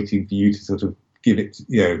 was waiting for you to sort of give it,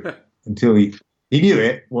 until he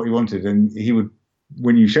knew what he wanted, and he would,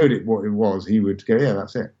 when you showed it what it was, he would go, yeah,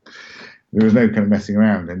 that's it. There was no kind of messing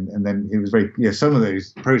around, and then it was very, some of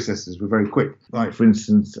those processes were very quick. Like, for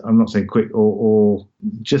instance, I'm not saying quick, or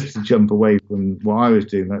just to jump away from what I was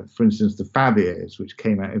doing, like, for instance, the Fabiers, which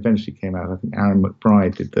eventually came out, I think Aaron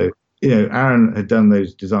McBride did those. Aaron had done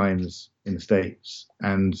those designs in the States,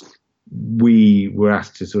 and we were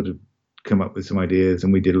asked to sort of come up with some ideas,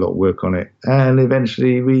 and we did a lot of work on it. And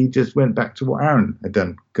eventually we just went back to what Aaron had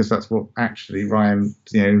done, because that's what actually Ryan,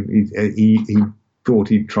 he thought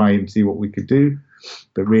he'd try and see what we could do,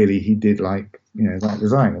 but really he did like that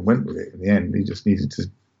design and went with it in the end. He just needed to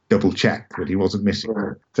double check that he wasn't missing.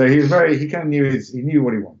 So he kind of knew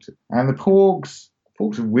what he wanted. And the Porgs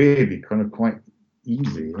are weirdly kind of quite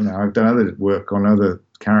easy. I've done other work on other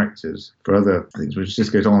characters for other things, which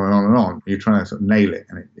just goes on and on and on. You're trying to sort of nail it,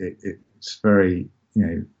 and it's very,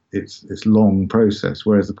 it's long process.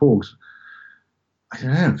 Whereas the Porgs, I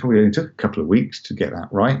don't know, probably only took a couple of weeks to get that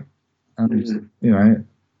right. And,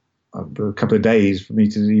 a couple of days for me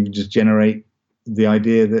to even just generate the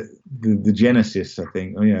idea that the genesis, I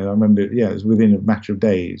think, I remember, it was within a matter of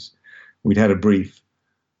days. We'd had a brief,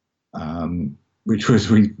 which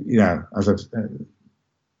was, as I've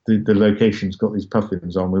the location's got these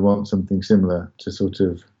puffins on, we want something similar to sort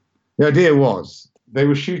of, the idea was, they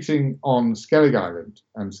were shooting on Skellig Island,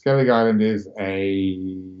 and Skellig Island is a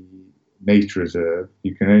nature reserve.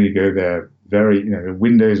 You can only go there the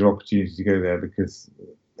windows of opportunity to go there because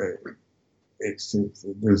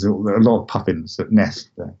there's a lot of puffins that nest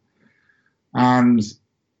there. And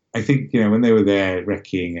I think, when they were there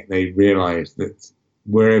recceing it, they realized that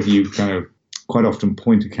wherever you kind of quite often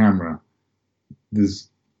point a camera, there's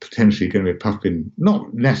potentially going to be a puffin,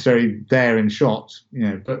 not necessarily there in shot,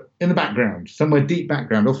 but in the background, somewhere deep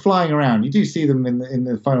background, or flying around. You do see them in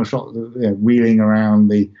the final shot, wheeling around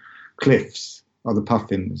the cliffs of the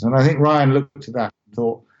puffins. And I think Ryan looked at that and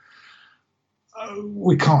thought,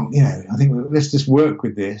 we can't, I think let's just work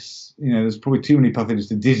with this. There's probably too many puffins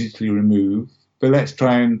to digitally remove, but let's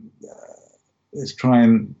try and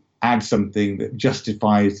add something that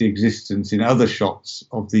justifies the existence in other shots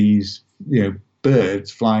of these, birds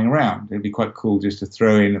flying around. It'd be quite cool just to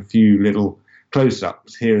throw in a few little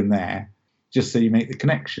close-ups here and there, just so you make the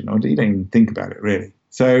connection, or you don't even think about it really.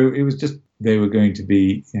 So it was just, they were going to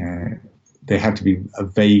be, they had to be a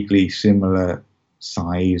vaguely similar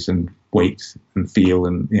size and weight and feel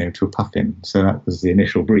and, to a puffin. So that was the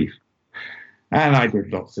initial brief. And I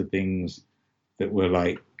did lots of things that were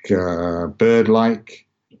like bird-like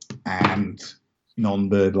and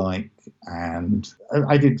non-bird-like, and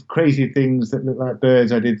I did crazy things that looked like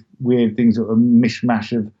birds. I did weird things that were a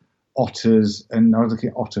mishmash of otters, and I was looking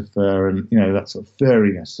at otter fur and, you know, that sort of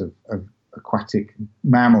furriness of aquatic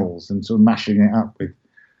mammals, and sort of mashing it up with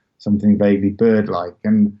something vaguely bird-like.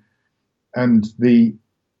 And the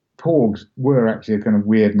porgs were actually a kind of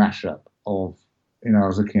weird mashup of, you know, I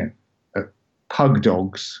was looking at pug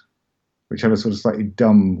dogs, which have a sort of slightly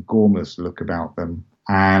dumb, gormless look about them,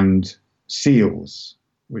 and seals,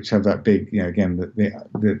 which have that big, you know, again,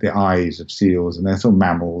 the eyes of seals, and they're sort of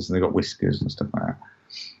mammals, and they've got whiskers and stuff like that.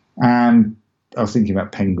 And I was thinking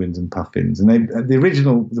about penguins and puffins, and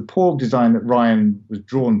the porg design that Ryan was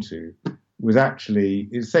drawn to was actually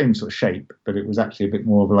the same sort of shape, but it was actually a bit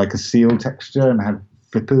more of like a seal texture and had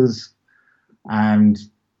flippers. And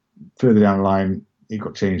further down the line, it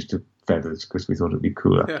got changed to feathers because we thought it'd be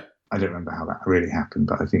cooler. Yeah. I don't remember how that really happened,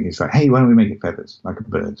 but I think it's like, hey, why don't we make it feathers, like a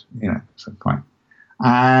bird? You know, so fine.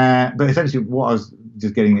 But essentially what I was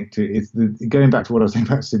just getting it to is going back to what I was saying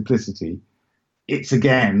about simplicity. It's,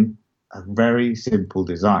 again, a very simple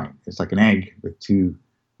design. It's like an egg with two,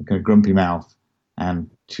 a kind of grumpy mouth and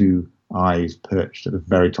two eyes perched at the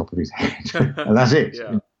very top of his head. And that's it.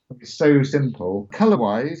 Yeah. It's so simple.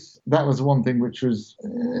 Colour-wise, that was one thing which was...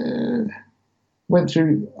 went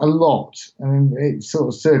through a lot. I mean, it sort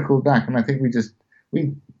of circled back, and I think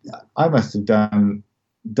I must have done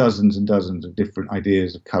dozens and dozens of different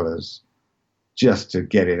ideas of colours just to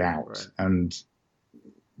get it out. Right. And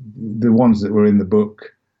the ones that were in the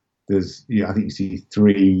book, I think you see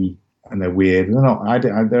 3, and they're weird. They're not.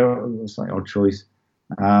 They're a slightly odd choice.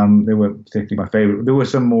 They weren't particularly my favourite. There were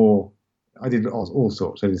some more. I did all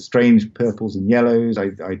sorts. I did strange purples and yellows. I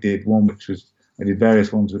did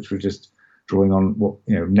various ones which were just drawing on what,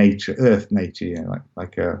 you know, nature, earth nature, you know,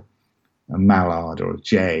 like a mallard or a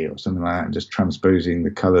jay or something like that, and just transposing the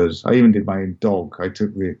colours. I even did my own dog. I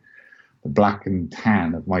took the black and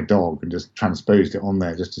tan of my dog and just transposed it on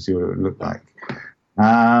there just to see what it would look like.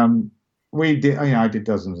 I did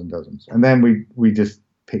dozens and dozens, and then we just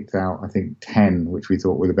picked out, I think, 10 which we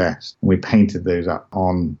thought were the best, and we painted those up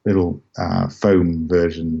on little foam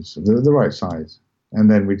versions, the right size. And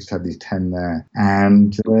then we just had these 10 there.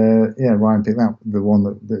 And, Ryan picked out the one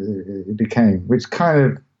that it became, which kind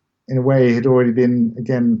of, in a way, had already been,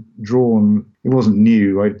 again, drawn. It wasn't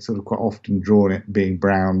new. I'd sort of quite often drawn it being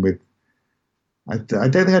brown with... I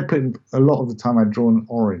don't think I'd put... A lot of the time I'd drawn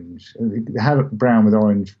orange. It had brown with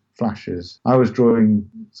orange flashes. I was drawing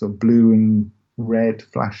sort of blue and red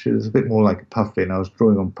flashes, a bit more like a puffin. I was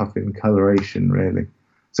drawing on puffin coloration, really.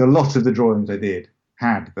 So a lot of the drawings I did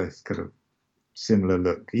had this kind of similar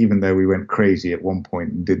look, even though we went crazy at one point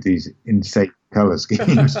and did these insane colour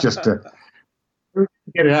schemes just to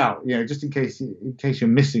get it out, you know, just in case you're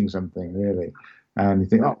missing something, really. And you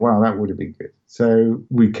think, oh, wow, that would have been good. So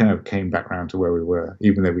we kind of came back round to where we were,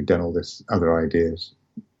 even though we'd done all this other ideas.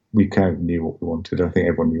 We kind of knew what we wanted. I think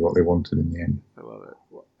everyone knew what they wanted in the end. I love it.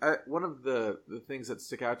 Well, one of the things that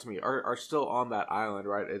stick out to me are still on that island,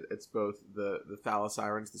 right? It's both the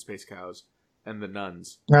thalassirens, the space cows, and the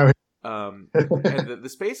nuns. No. And the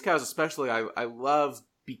space cows especially I love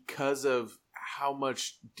because of how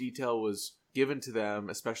much detail was given to them,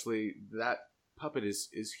 especially that puppet is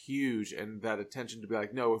huge, and that attention to be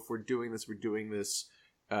like, no, if we're doing this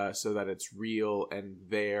so that it's real and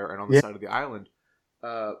there and on the side of the island.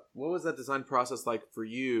 What was that design process like for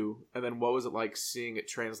you, and then what was it like seeing it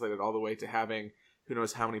translated all the way to having who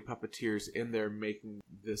knows how many puppeteers in there making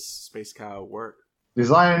this space cow work?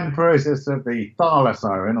 Design process of the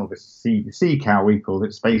thalasiren, or the sea cow, we called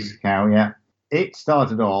it, space cow, yeah. It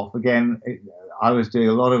started off, again, I was doing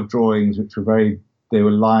a lot of drawings which were they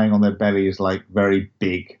were lying on their bellies like very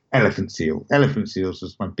big elephant seal. Elephant seals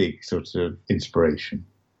was my big sort of inspiration.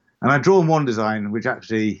 And I'd drawn one design which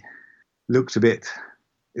actually looked a bit,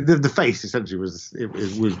 the face essentially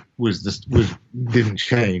didn't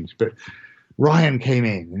change, but Ryan came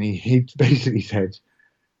in and he basically said,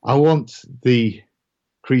 I want the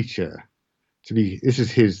creature to be, this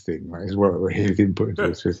is his thing, right? This is what his input into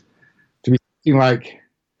this is, to be something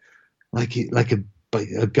like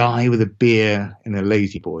a guy with a beer and a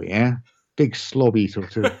lazy boy, yeah, big slobby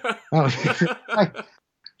sort of.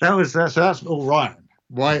 That's all Ryan.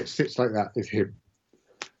 Why it sits like that is him.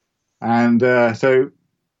 And so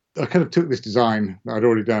I kind of took this design that I'd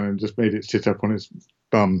already done and just made it sit up on its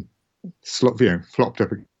bum, flopped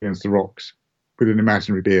up against the rocks with an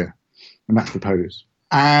imaginary beer, and that's the pose.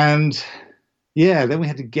 And then we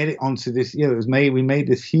had to get it onto this. We made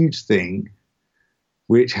this huge thing,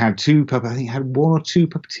 which had two puppets. I think it had one or two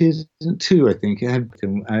puppeteers. Two, I think.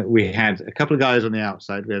 We had a couple of guys on the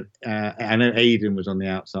outside. We had, I know Aidan was on the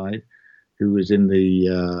outside, who was in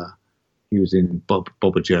he was in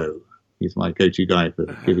Bobba Joe. He's my go-to guy for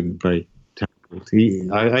giving very terrible.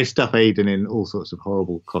 I stuff Aidan in all sorts of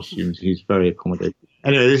horrible costumes. He's very accommodating.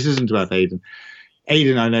 Anyway, this isn't about Aidan.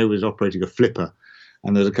 Aidan, I know, was operating a flipper,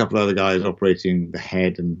 and there's a couple of other guys operating the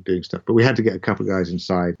head and doing stuff. But we had to get a couple of guys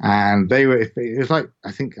inside, and they were. It was like,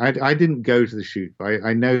 I think I didn't go to the shoot, but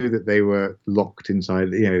I know that they were locked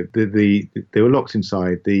inside. You know, they were locked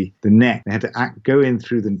inside the neck. They had to go in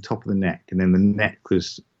through the top of the neck, and then the neck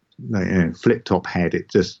was flip top head. It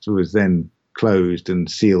just was then closed and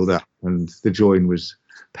sealed up, and the join was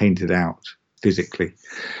painted out physically,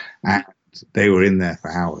 and they were in there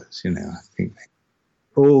for hours. You know, I think.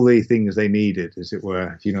 All the things they needed, as it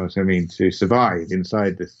were, if you know what I mean, to survive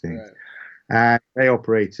inside this thing. Right. And they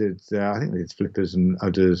operated, I think they did flippers and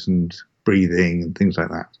udders and breathing and things like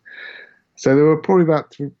that. So there were probably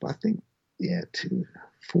about, 4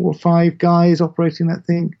 or 5 guys operating that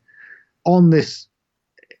thing on this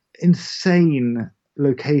insane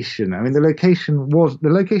location. I mean, the location was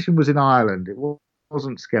in Ireland. It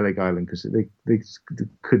wasn't Skellig Island, because they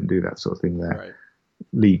couldn't do that sort of thing there.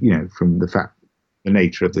 Right. You know, from the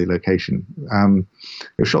nature of the location. It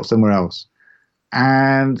was shot somewhere else.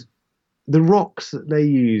 And the rocks that they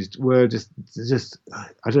used were just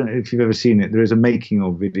I don't know if you've ever seen it. There is a making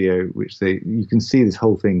of video which you can see this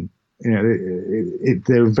whole thing. You know,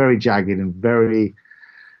 they were very jagged and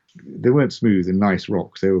they weren't smooth and nice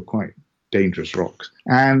rocks. They were quite dangerous rocks.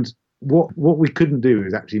 And what we couldn't do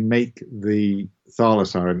is actually make the Thala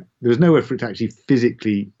siren. There was nowhere for it to actually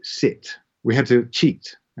physically sit. We had to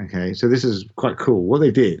cheat. Okay, so this is quite cool. What they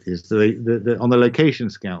did is on the location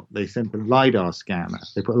scout, they sent a LiDAR scanner.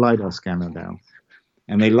 They put a LiDAR scanner down,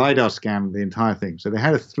 and they LiDAR scanned the entire thing. So they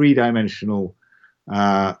had a 3-dimensional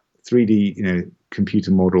 3D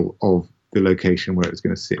computer model of the location where it was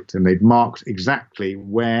going to sit, and they'd marked exactly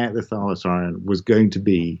where the Thala siren was going to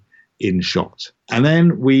be in shot. And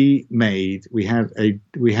then we took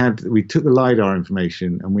the LiDAR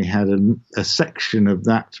information, and we had a section of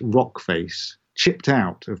that rock face chipped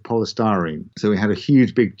out of polystyrene. So we had a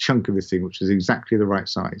huge big chunk of this thing, which was exactly the right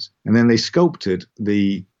size. And then they sculpted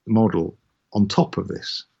the model on top of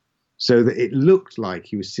this so that it looked like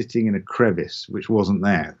he was sitting in a crevice, which wasn't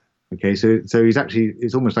there. Okay, so it's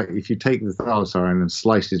almost like if you take the Thala siren and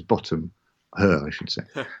slice his bottom, her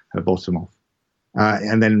bottom off.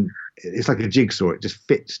 And then it's like a jigsaw. It just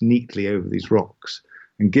fits neatly over these rocks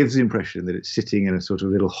and gives the impression that it's sitting in a sort of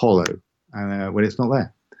little hollow when it's not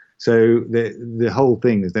there. So the whole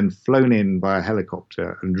thing is then flown in by a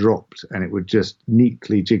helicopter and dropped, and it would just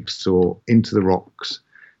neatly jigsaw into the rocks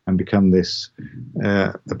and become this,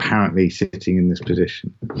 apparently sitting in this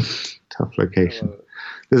position. Tough location.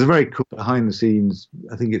 There's a very cool behind the scenes,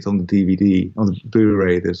 I think it's on the DVD, on the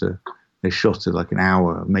Blu-ray, they shot it like an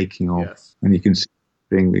hour making of, yes. And you can see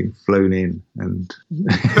thing being flown in, and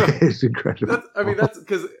it's incredible. That's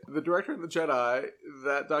because The Director and the Jedi,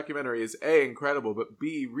 that documentary is A, incredible, but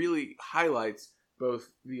B, really highlights both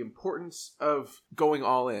the importance of going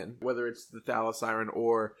all in, whether it's the Thala siren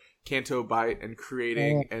or Canto Bight, and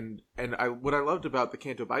creating what I loved about the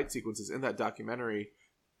Canto Bight sequences in that documentary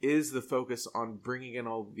is the focus on bringing in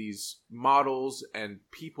all these models and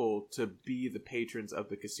people to be the patrons of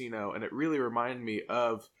the casino. And it really reminded me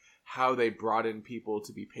of how they brought in people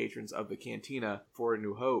to be patrons of the cantina for A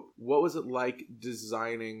New Hope. What was it like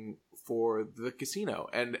designing for the casino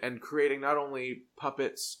and creating not only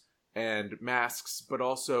puppets and masks, but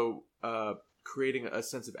also creating a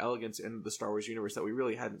sense of elegance in the Star Wars universe that we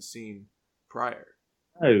really hadn't seen prior?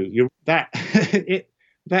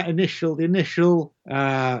 The initial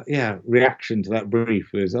reaction to that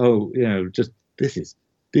brief was, just this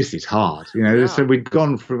is hard. So we'd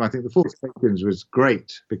gone from, I think The Force Awakens was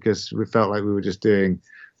great because we felt like we were just doing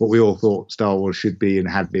what we all thought Star Wars should be and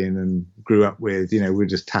had been and grew up with. We're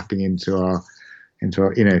just tapping into our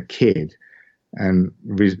inner kid and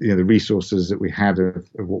the resources that we had of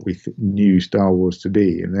what we knew Star Wars to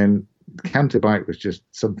be. And then Canto Bight was just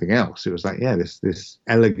something else. It was like, this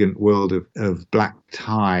elegant world of black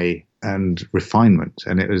tie and refinement,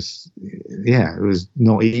 and it was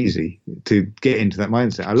not easy to get into that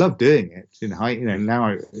mindset. I love doing it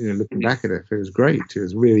now looking back at it was great. It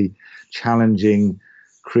was really challenging,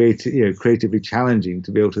 creatively challenging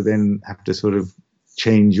to be able to then have to sort of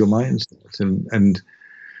change your mindset and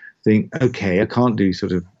think, okay, I can't do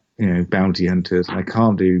sort of bounty hunters, and I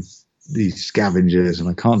can't do these scavengers, and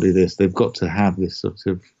I can't do this. They've got to have this sort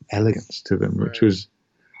of elegance to them, which was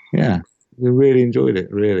we really enjoyed it,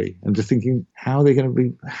 really. And just thinking, how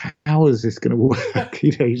is this going to work?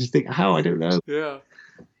 You just think, how? I don't know. Yeah.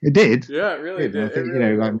 It did. Yeah, it really did. I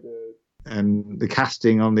think, and the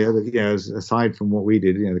casting on the other, aside from what we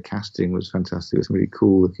did, the casting was fantastic. It was really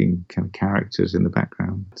cool looking kind of characters in the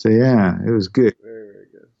background. So yeah, it was good. Very, very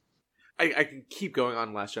good. I can keep going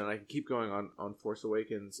on Last Jedi. I can keep going on Force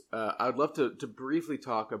Awakens. I would love to briefly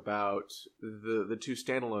talk about the two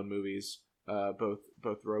standalone movies, both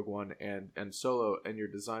Rogue One and Solo, and your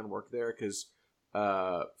design work there. Because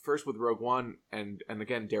first with Rogue One, and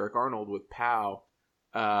again Derek Arnold with Pow.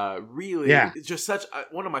 Really, it's just such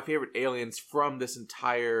one of my favorite aliens from this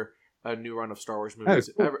entire new run of Star Wars movies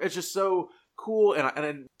ever. It's just so cool, and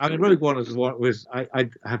I mean, Rogue One was I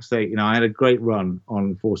have to say, I had a great run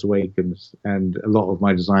on Force Awakens, and a lot of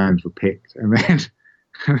my designs were picked, and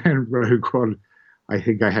then Rogue One, I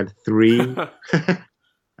think I had 3,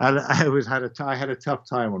 and I had a tough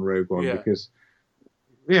time on Rogue One because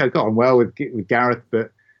I got on well with Gareth,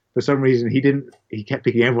 but for some reason, he kept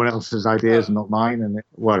picking everyone else's ideas and not mine, and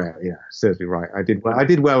whatever. Yeah, certainly right. I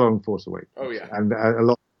did well on Force Awakens. Oh yeah, and a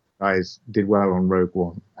lot of guys did well on Rogue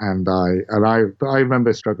One, and I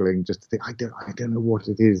remember struggling just to think I don't know what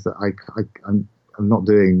it is that I'm not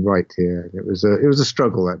doing right here. It was a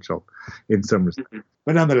struggle, that job, in some respects.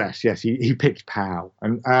 But nonetheless, yes, he picked Pow,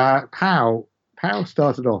 and Pow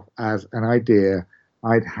started off as an idea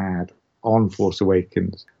I'd had on Force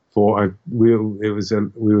Awakens. We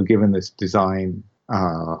were given this design.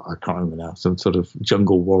 I can't remember now. Some sort of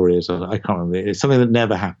jungle warriors. I can't remember. It's something that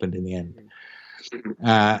never happened in the end.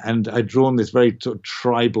 And I'd drawn this very sort of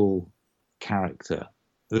tribal character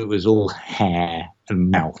that was all hair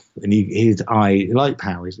and mouth, and his eye, like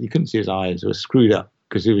Powers, you couldn't see his eyes. It was screwed up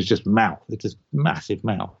because it was just mouth. It's just massive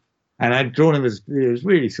mouth. And I'd drawn him as this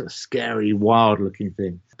really sort of scary, wild-looking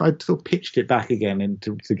thing. But I'd sort of pitched it back again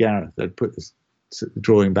to Gareth. I'd put this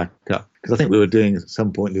drawing back up because I think we were doing at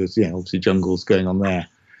some point, there was obviously jungles going on there,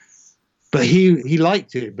 but he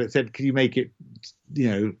liked it, but said, can you make it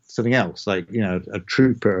something else, like a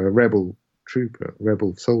trooper, a rebel trooper,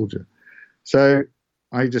 rebel soldier? So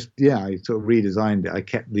I sort of redesigned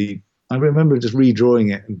it. I remember just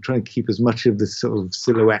redrawing it and trying to keep as much of the sort of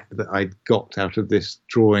silhouette that I'd got out of this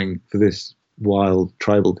drawing for this wild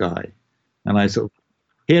tribal guy, and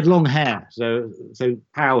he had long hair, so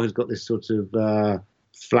Pow has got this sort of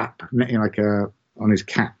flap, on his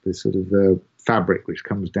cap, this sort of fabric which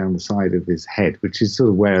comes down the side of his head, which is sort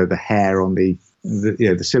of where the hair on the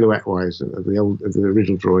silhouette wise of the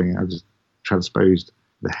original drawing. I just transposed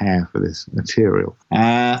the hair for this material,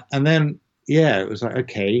 and then it was like,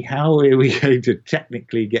 okay, how are we going to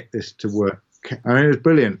technically get this to work? I mean, it was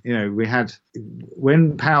brilliant. We had,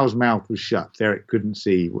 when Pow's mouth was shut, Derek couldn't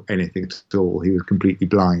see anything at all. He was completely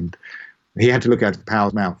blind. He had to look out of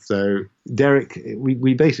Pow's mouth. So Derek,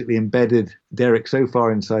 we basically embedded Derek so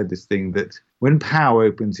far inside this thing that when Pow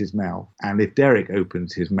opens his mouth, and if Derek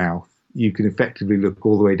opens his mouth, you can effectively look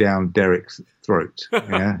all the way down Derek's throat.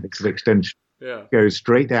 Yeah, it's an extension. Yeah, goes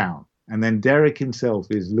straight down, and then Derek himself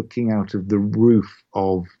is looking out of the roof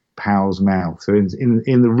of Pow's mouth. So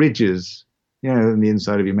in the ridges. On the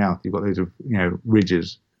inside of your mouth, you've got those,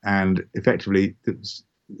 ridges, and effectively,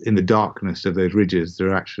 in the darkness of those ridges, there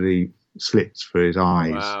are actually slits for his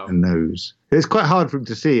eyes and nose. It's quite hard for him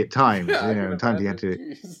to see at times. At times he had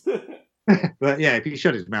to. But if he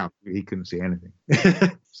shut his mouth, he couldn't see anything.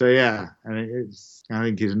 So and I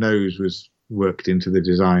think his nose was worked into the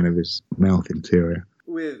design of his mouth interior.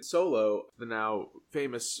 With Solo, the now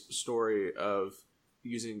famous story of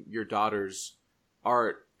using your daughter's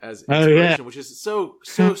art as inspiration, which is so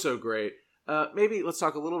great. Maybe let's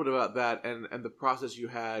talk a little bit about that and the process you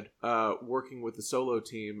had working with the Solo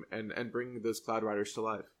team and bringing those Cloud Riders to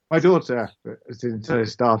life. My daughter, since I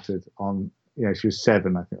started on, she was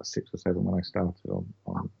 7, I think I was 6 or 7 when I started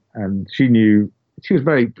on, and she was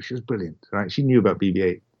brilliant, right? She knew about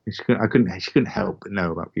BB-8. She couldn't help but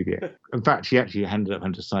know about BB-8. In fact, she actually ended up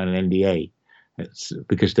having to sign an NDA. It's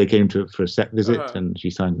because they came to for a set visit and she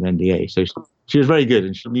signed an NDA. So she was very good,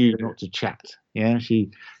 and she knew not to chat. Yeah, she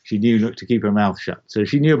knew not to keep her mouth shut. So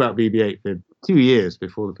she knew about BB-8 for 2 years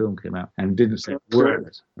before the film came out and didn't say a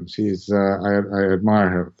word. And she's I admire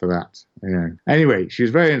her for that. Anyway, she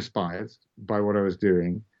was very inspired by what I was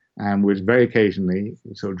doing, and would very occasionally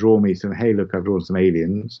sort of draw me some. Hey, look, I've drawn some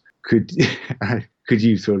aliens. Could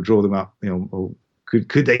you sort of draw them up? Or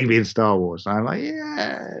could they be in Star Wars? And I'm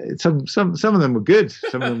like, some of them were good.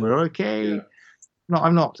 Some of them were okay. Yeah.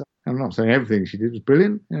 I'm not saying everything she did was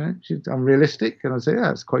brilliant. I'm realistic, and I'd say,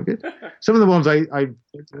 it's quite good. Some of the ones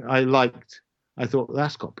I liked, I thought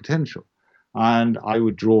that's got potential, and I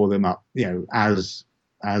would draw them up,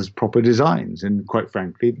 as proper designs. And quite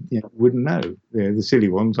frankly, wouldn't know. The silly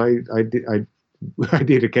ones, I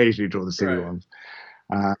did occasionally draw the silly ones.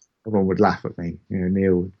 everyone would laugh at me.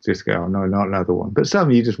 Neil would just go, "Oh no, not another one." But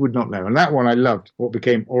some you just would not know. And that one I loved. What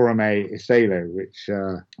became Orome Isalo,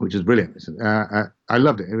 which is brilliant. I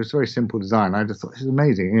loved it. It was a very simple design. I just thought this is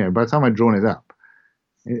amazing. By the time I'd drawn it up,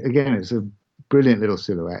 again, it's a brilliant little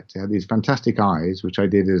silhouette. It had these fantastic eyes, which I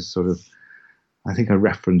did as sort of, I think I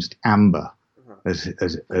referenced amber as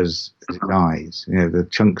its eyes. The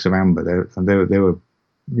chunks of amber. They were.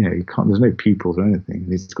 You can't. There's no pupils or anything.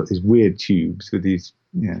 And he's got these weird tubes with these.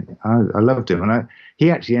 I loved him, and he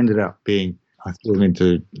actually ended up being. I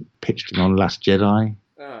pitched him on Last Jedi,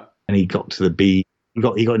 and he got to the B. He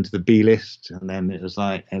got into the B list, and then it was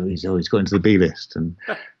like, he's got into the B list, and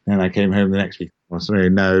then I came home the next week. I was sorry,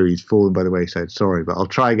 no, he's fallen by the wayside. Sorry, but I'll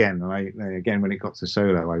try again. And again, when it got to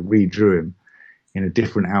Solo, I redrew him in a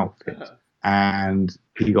different outfit. And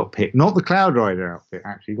he got picked, not the Cloud Rider outfit,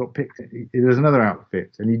 actually. He got picked. There's another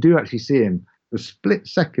outfit, and you do actually see him a split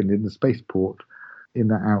second in the spaceport in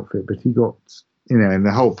that outfit. But he got, in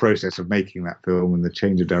the whole process of making that film and the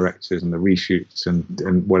change of directors and the reshoots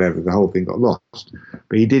and whatever, the whole thing got lost.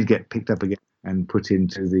 But he did get picked up again and put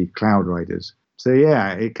into the Cloud Riders. So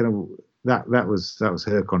yeah, it kind of that was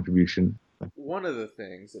her contribution. One of the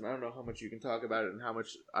things, and I don't know how much you can talk about it and how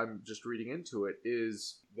much I'm just reading into it,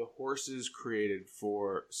 is the horses created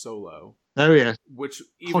for Solo. Oh, yeah. Which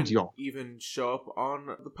even show up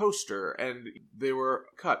on the poster, and they were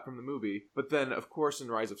cut from the movie. But then, of course, in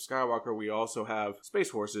Rise of Skywalker, we also have space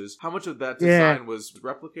horses. How much of that design was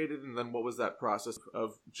replicated, and then what was that process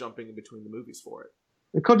of jumping in between the movies for it?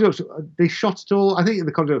 The Kodjoks, they shot it all. I think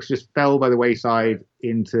the Kodjoks just fell by the wayside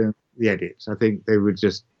into the edits. I think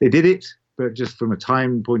they did it. But just from a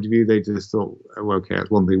time point of view, they just thought, oh, okay, that's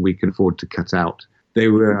one thing we can afford to cut out. They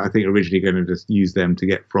were, I think, originally going to just use them to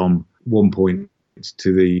get from one point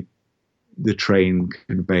to the train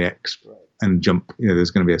in Bay X and jump. There's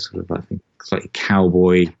going to be a sort of, I think, slightly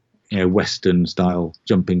cowboy, Western style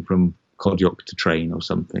jumping from Kodjok to train or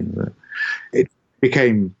something. But it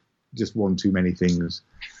became just one too many things,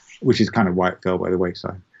 which is kind of why it fell by the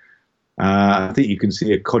wayside. I think you can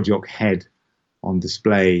see a Kodjok head on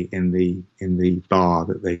display in the bar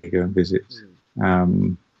that they go and visit.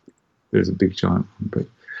 There's a big giant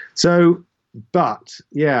one. But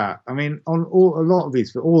yeah, I mean, on all of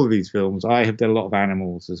these films, I have done a lot of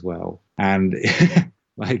animals as well, and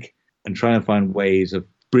and trying to find ways of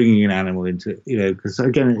bringing an animal into it, because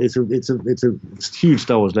again, it's a huge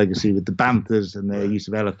Star Wars legacy with the Banthas and their use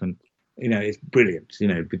of elephant. It's brilliant.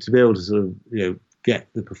 But to be able to sort of get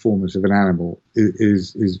the performance of an animal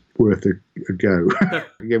is worth a go.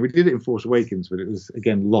 Yeah, we did it in Force Awakens, but it was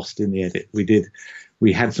again lost in the edit.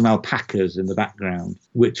 We had some alpacas in the background,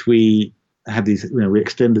 which we had these. We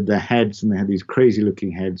extended their heads, and they had these crazy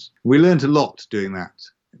looking heads. We learned a lot doing that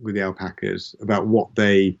with the alpacas about what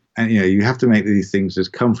they. And you have to make these things as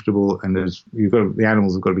comfortable and as the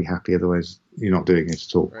animals have got to be happy, otherwise you're not doing it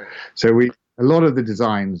at all. Right. So a lot of the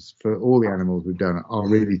designs for all the animals we've done are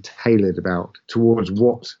really tailored towards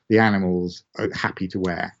what the animals are happy to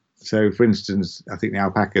wear. So, for instance, I think the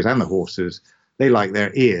alpacas and the horses, they like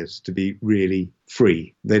their ears to be really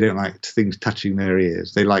free. They don't like things touching their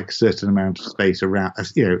ears. They like a certain amount of space around,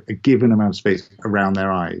 a given amount of space around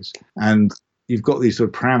their eyes. And you've got these sort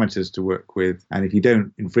of parameters to work with, and if you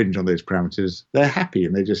don't infringe on those parameters, they're happy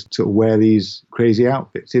and they just sort of wear these crazy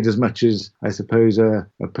outfits. In as much as, I suppose, a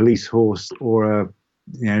police horse or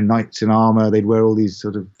knights in armor, they'd wear all these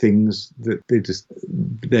sort of things that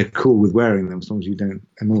they're cool with wearing them as long as you don't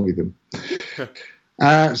annoy them.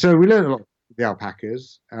 So we learned a lot with the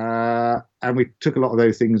alpacas, and we took a lot of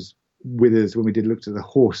those things with us when we looked at the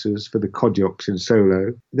horses for the Kodjoks in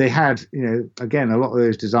Solo. They had, again, a lot of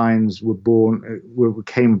those designs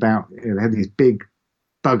came about, they had these big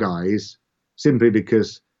bug eyes simply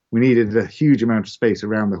because we needed a huge amount of space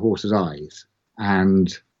around the horse's eyes.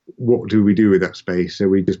 And what do we do with that space? So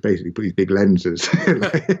we just basically put these big lenses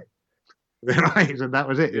their eyes, and that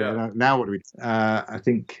was it. Yeah. Now what do we do? I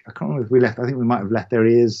can't remember if I think we might have left their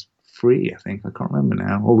ears free. I can't remember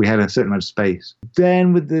now, or we had a certain amount of space.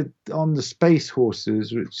 Then on the space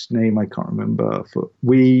horses, which name I can't remember,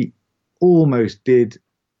 we almost did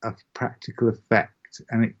a practical effect,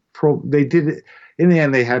 and they did it in the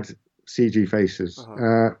end. They had CG faces.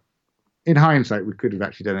 In hindsight, we could have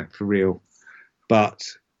actually done it for real, but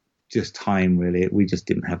just time, really. We just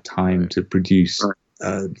didn't have time to produce.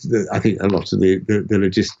 I think a lot of the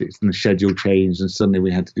logistics and the schedule changed, and suddenly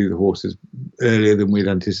we had to do the horses earlier than we'd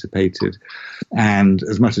anticipated. And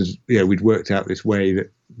as much as we'd worked out this way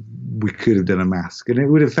that we could have done a mask, and it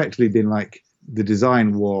would have effectively been like the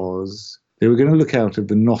design was they were going to look out of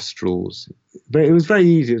the nostrils. But it was very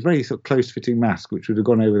easy. It was a very sort of close-fitting mask, which would have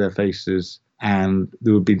gone over their faces, and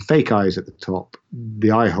there would have been fake eyes at the top.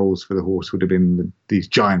 The eye holes for the horse would have been these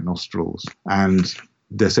giant nostrils, and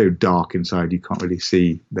they're so dark inside you can't really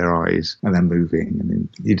see their eyes, and they're moving, and then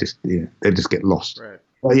they just get lost. Right.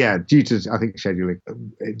 Well, yeah, due to I think scheduling,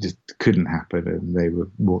 it just couldn't happen, and they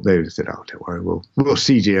just said, "Oh, don't worry, we'll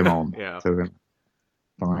CG them on." Yeah. So we went,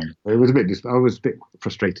 fine. It was I was a bit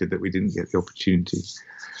frustrated that we didn't get the opportunity.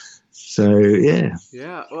 So yeah.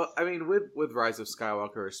 Well, I mean, with Rise of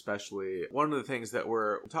Skywalker especially, one of the things that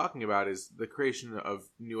we're talking about is the creation of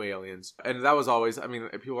new aliens, and that was always. I mean,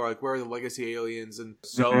 people are like, "Where are the legacy aliens?" And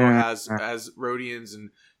Solo has Rhodians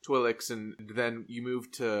and Twi'leks, and then you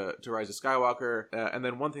move to Rise of Skywalker, and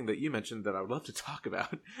then one thing that you mentioned that I would love to talk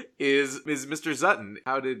about is Mr. Zutton.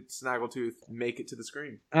 How did Snaggletooth make it to the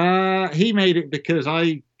screen? He made it because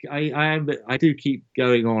I do keep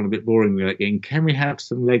going on a bit boringly, like, going, can we have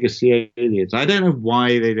some legacy aliens? I don't know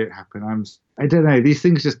why they don't happen. I don't know. These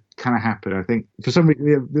things just kind of happen. I think for some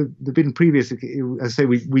reason, there've been previous. As I say,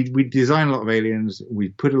 we design a lot of aliens, we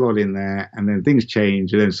put a lot in there, and then things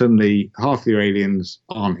change, and then suddenly half the aliens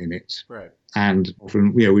aren't in it. Right. And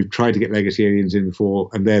often, we've tried to get legacy aliens in before,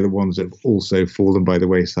 and they're the ones that have also fallen by the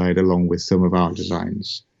wayside, along with some of our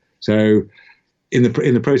designs. So, in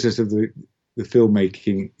the process of the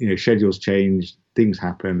filmmaking, schedules change, things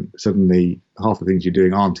happen. Suddenly, half the things you're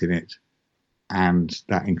doing aren't in it, and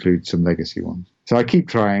that includes some legacy ones. So I keep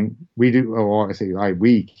trying. We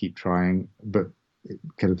keep trying, but it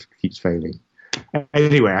kind of keeps failing.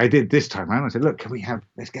 Anyway, I did this time around. I said, look,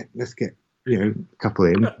 let's get a couple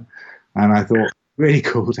in, and I thought really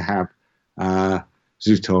cool to have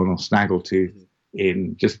Zutton or Snaggletooth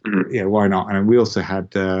in. Just why not? And we also had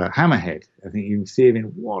Hammerhead. I think you can see him in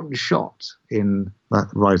one shot in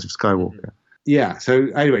Rise of Skywalker. Yeah. So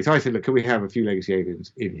anyway, I said, look, can we have a few legacy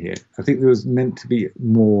aliens in here? I think there was meant to be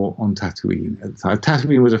more on Tatooine at the time.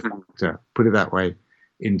 Tatooine was a factor, put it that way,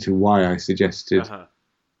 into why I suggested.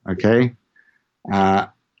 Okay.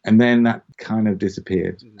 And then that kind of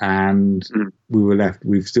disappeared, and we were left.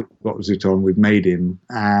 We've still got Zutton. We've made him,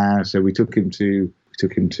 so we took him to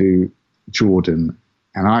Jordan,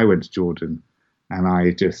 and I went to Jordan, and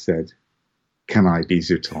I just said, "Can I be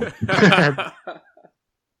Zutton?"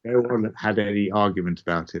 No one had any argument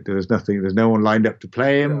about it. There was nothing. There's no one lined up to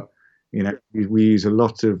play him. Yeah. We use a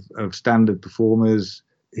lot of standard performers.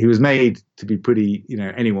 He was made to be pretty.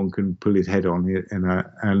 Anyone can pull his head on,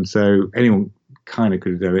 and so anyone kind of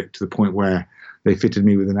could have done it, to the point where they fitted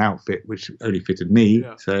me with an outfit which only fitted me.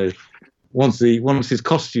 Yeah. So once his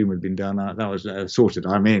costume had been done, that was sorted.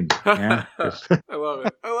 I'm in. Yeah. I love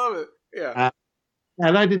it. Yeah.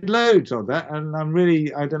 And I did loads of that, and I'm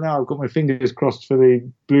really, I don't know, I've got my fingers crossed for the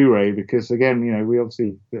Blu-ray, because again, we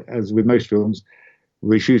obviously, as with most films,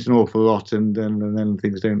 we shoot an awful lot, and then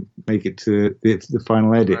things don't make it to the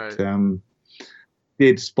final edit. Right.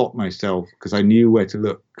 Did spot myself, because I knew where to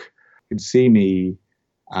look. You can see me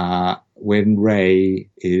when Rey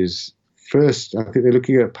is first, I think they're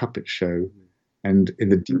looking at a puppet show, and in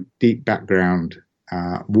the deep background,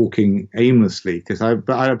 walking aimlessly, because I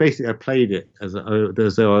played it as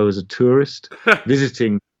though I was a tourist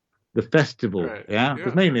visiting the festival. Right. Yeah,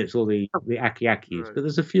 because mainly it's all the Aki-Akis, right. But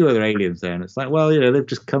there's a few other aliens there, and it's like, well, they've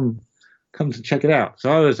just come to check it out.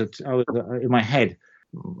 So I was in my head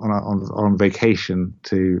on vacation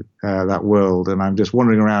to that world, and I'm just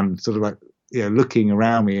wandering around, sort of like looking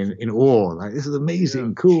around me in awe, like, this is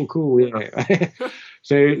amazing, cool. Yeah.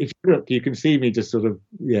 So if you look, you can see me just sort of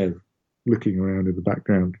looking around in the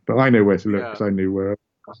background, but I know where to look because I knew where.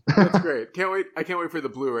 That's great. I can't wait for the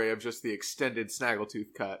Blu-ray of just the extended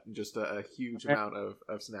Snaggletooth cut and just a huge amount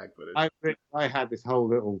of snag footage. I had this whole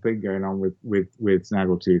little thing going on with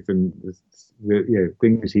Snaggletooth and the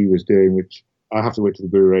things he was doing, which I have to wait to the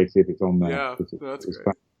Blu-ray to see if it's on there. Yeah, that's great.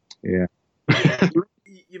 Fun. Yeah.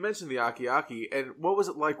 You mentioned the Aki-Aki, and what was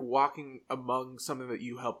it like walking among something that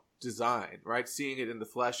you helped design, right? Seeing it in the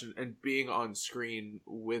flesh and being on screen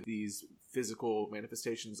with these physical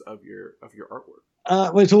manifestations of your artwork.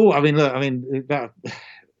 Well, it's all.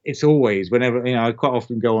 It's always whenever I quite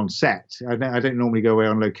often go on set. I don't normally go away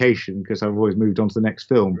on location because I've always moved on to the next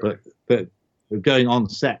film. Right. But going on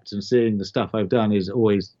set and seeing the stuff I've done is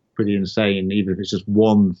always pretty insane, even if it's just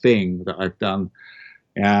one thing that I've done.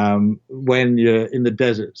 When you're in the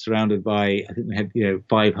desert surrounded by, I think we had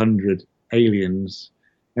 500 aliens,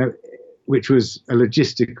 which was a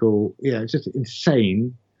logistical, just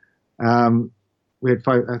insane. We had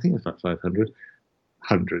I think it was about 500,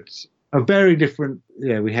 hundreds of very different.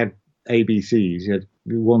 We had ABCs. You had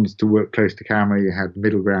ones to work close to camera. You had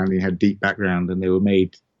middle ground. You had deep background, and they were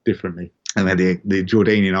made differently. And then the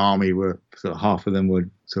Jordanian army were sort of half of them were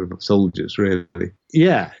sort of soldiers, really.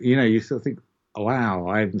 Yeah, you sort of think, wow,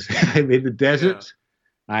 I'm in the desert.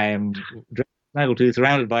 Yeah. I am Snaggletooth,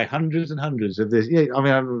 surrounded by hundreds and hundreds of this. Yeah, I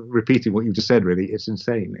mean, I'm repeating what you've just said. Really, it's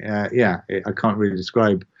insane. I can't really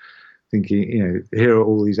describe thinking. Here are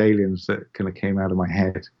all these aliens that kind of came out of my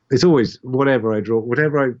head. It's always whatever I draw,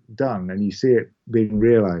 whatever I've done, and you see it being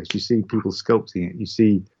realized. You see people sculpting it. You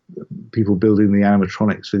see people building the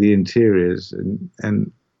animatronics for the interiors,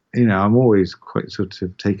 and I'm always quite sort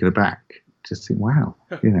of taken aback. Just think, wow,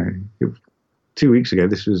 2 weeks ago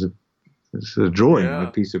this was a drawing on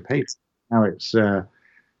a piece of paper. Now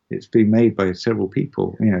it's being made by several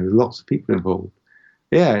people. Lots of people involved.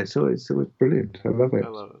 Yeah, it's brilliant. I love it.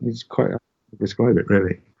 It's quite hard to describe it,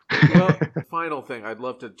 really. Well, final thing I'd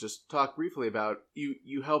love to just talk briefly about.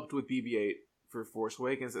 You helped with BB-8 for Force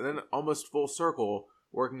Awakens, and then almost full circle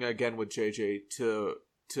working again with JJ to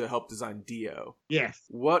help design Dio. Yes.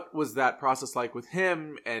 What was that process like with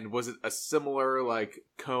him, and was it a similar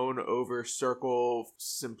cone over circle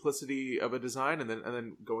simplicity of a design, and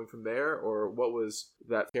then going from there, or what was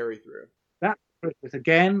that carry through? That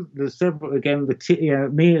again, there's several. Again,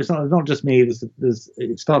 me. It's not just me.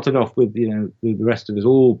 It started off with the rest of us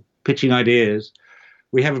all pitching ideas.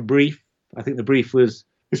 We have a brief. I think the brief was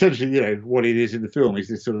essentially what it is in the film is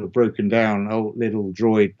this sort of broken down old little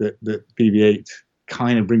droid that BB-8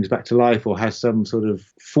 kind of brings back to life or has some sort of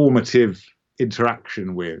formative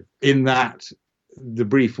interaction with. In that, the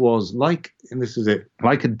brief was and this is it,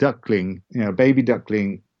 like a duckling, a baby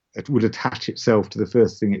duckling, it would attach itself to the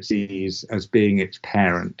first thing it sees as being its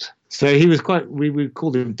parent. So he was we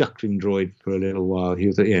called him Duckling Droid for a little while. He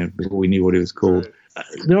was, before we knew what he was called.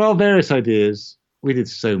 There are various ideas. We did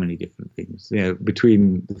so many different things.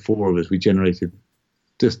 Between the four of us, we generated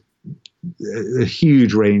just a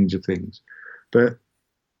huge range of things. But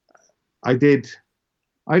I did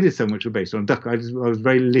some which were based on duck. I was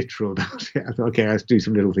very literal about it. I thought, okay, let's do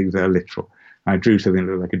some little things that are literal. I drew something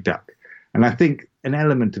that looked like a duck. And I think an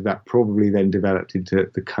element of that probably then developed into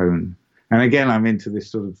the cone. And again, I'm into this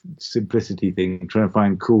sort of simplicity thing, trying to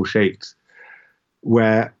find cool shapes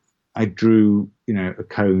where I drew, a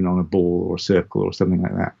cone on a ball or a circle or something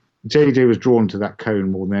like that. JJ was drawn to that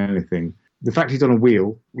cone more than anything. The fact he's on a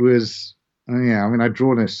wheel was... I'd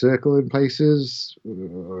drawn a circle in places.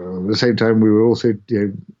 At the same time, we were also,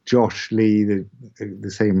 Josh Lee,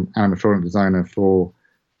 the same animatronic designer for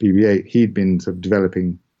BB-8, he'd been sort of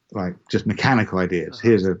developing just mechanical ideas.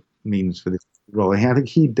 Here's a means for this role. I think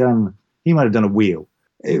he might have done a wheel.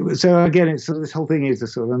 So again, it's sort of, this whole thing is a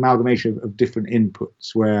sort of amalgamation of different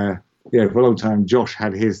inputs where, for a long time, Josh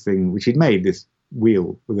had his thing, which he'd made this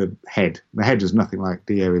wheel with a head. The head was nothing like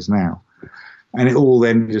Dio is now. And it all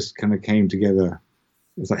then just kind of came together.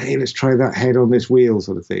 It was like, hey, let's try that head on this wheel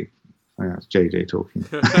sort of thing. That's JJ talking.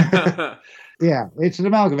 Yeah, it's an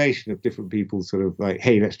amalgamation of different people sort of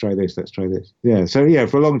hey, let's try this, let's try this. Yeah, so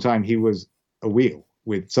for a long time he was a wheel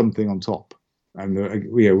with something on top. And,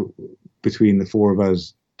 between the four of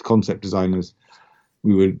us concept designers,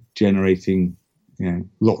 we were generating,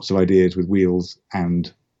 lots of ideas with wheels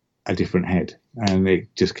and a different head. And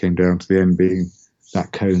it just came down to the end being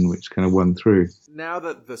that cone which kind of won through. Now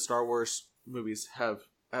that the Star Wars movies have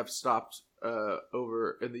stopped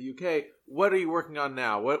over in the UK, what are you working on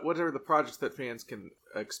now? What are the projects that fans can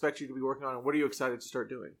expect you to be working on, and what are you excited to start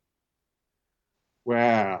doing?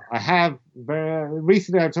 Well, I have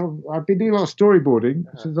recently. I've been doing a lot of storyboarding.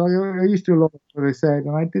 Since I used to do a lot, as I said,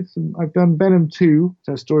 and I've done Venom 2,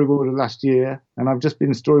 so I storyboarded last year, and I've just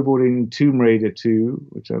been storyboarding Tomb Raider 2,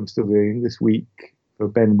 which I'm still doing this week. For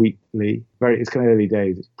Ben Wheatley, it's kind of early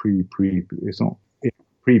days. It's it's not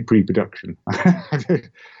pre-production. I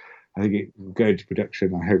think it will go into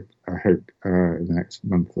production. I hope in the next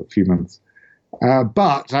month or few months.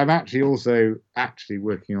 But I'm actually also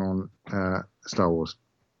working on Star Wars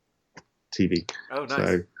TV. Oh, nice.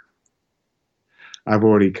 So I've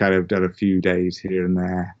already kind of done a few days here and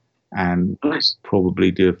there, and probably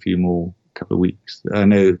do a few more couple of weeks. I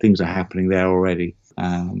know things are happening there already.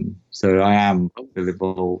 So I am still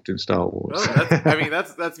involved in Star Wars. Oh,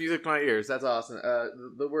 that's music to my ears. That's awesome.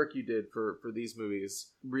 The work you did for these movies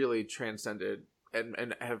really transcended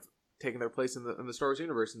and have taken their place in the Star Wars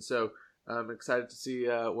universe. And so I'm excited to see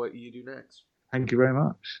what you do next. Thank you very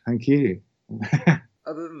much. Thank you.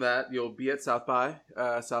 Other than that, you'll be at South by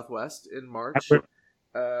Southwest in March.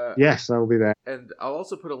 Yes, I'll be there. And I'll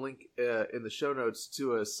also put a link in the show notes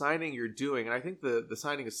to a signing you're doing. And I think the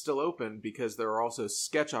signing is still open because there are also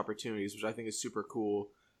sketch opportunities, which I think is super cool,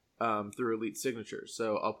 through Elite Signatures.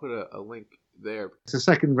 So I'll put a link there. It's the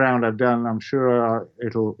second round I've done. I'm sure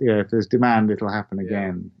it'll, if there's demand, it'll happen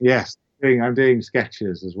again. Yes, I'm doing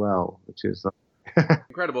sketches as well, which is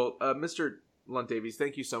incredible. Mr. Lunt Davies,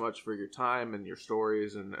 thank you so much for your time and your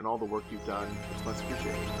stories and all the work you've done. It's much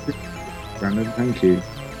appreciated. Brandon, thank you.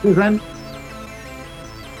 Cheers, then.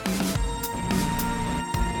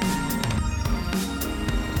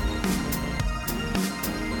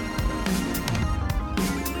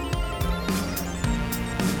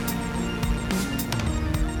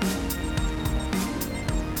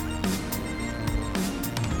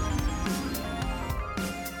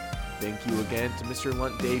 Thank you again to Mr.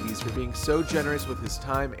 Lunt Davies for being so generous with his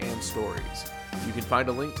time and stories. You can find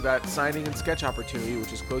a link to that signing and sketch opportunity,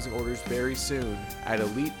 which is closing orders very soon, at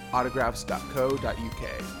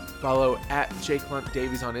eliteautographs.co.uk. Follow at Jake Lunt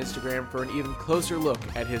Davies on Instagram for an even closer look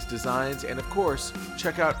at his designs, and of course,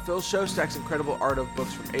 check out Phil Shostak's incredible art of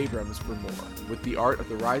books from Abrams for more, with the art of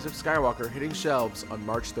The Rise of Skywalker hitting shelves on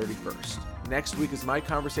March 31st. Next week is my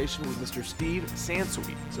conversation with Mr. Steve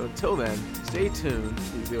Sansweet. So until then, stay tuned,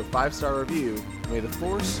 leave you a 5-star review. May the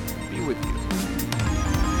Force be with you.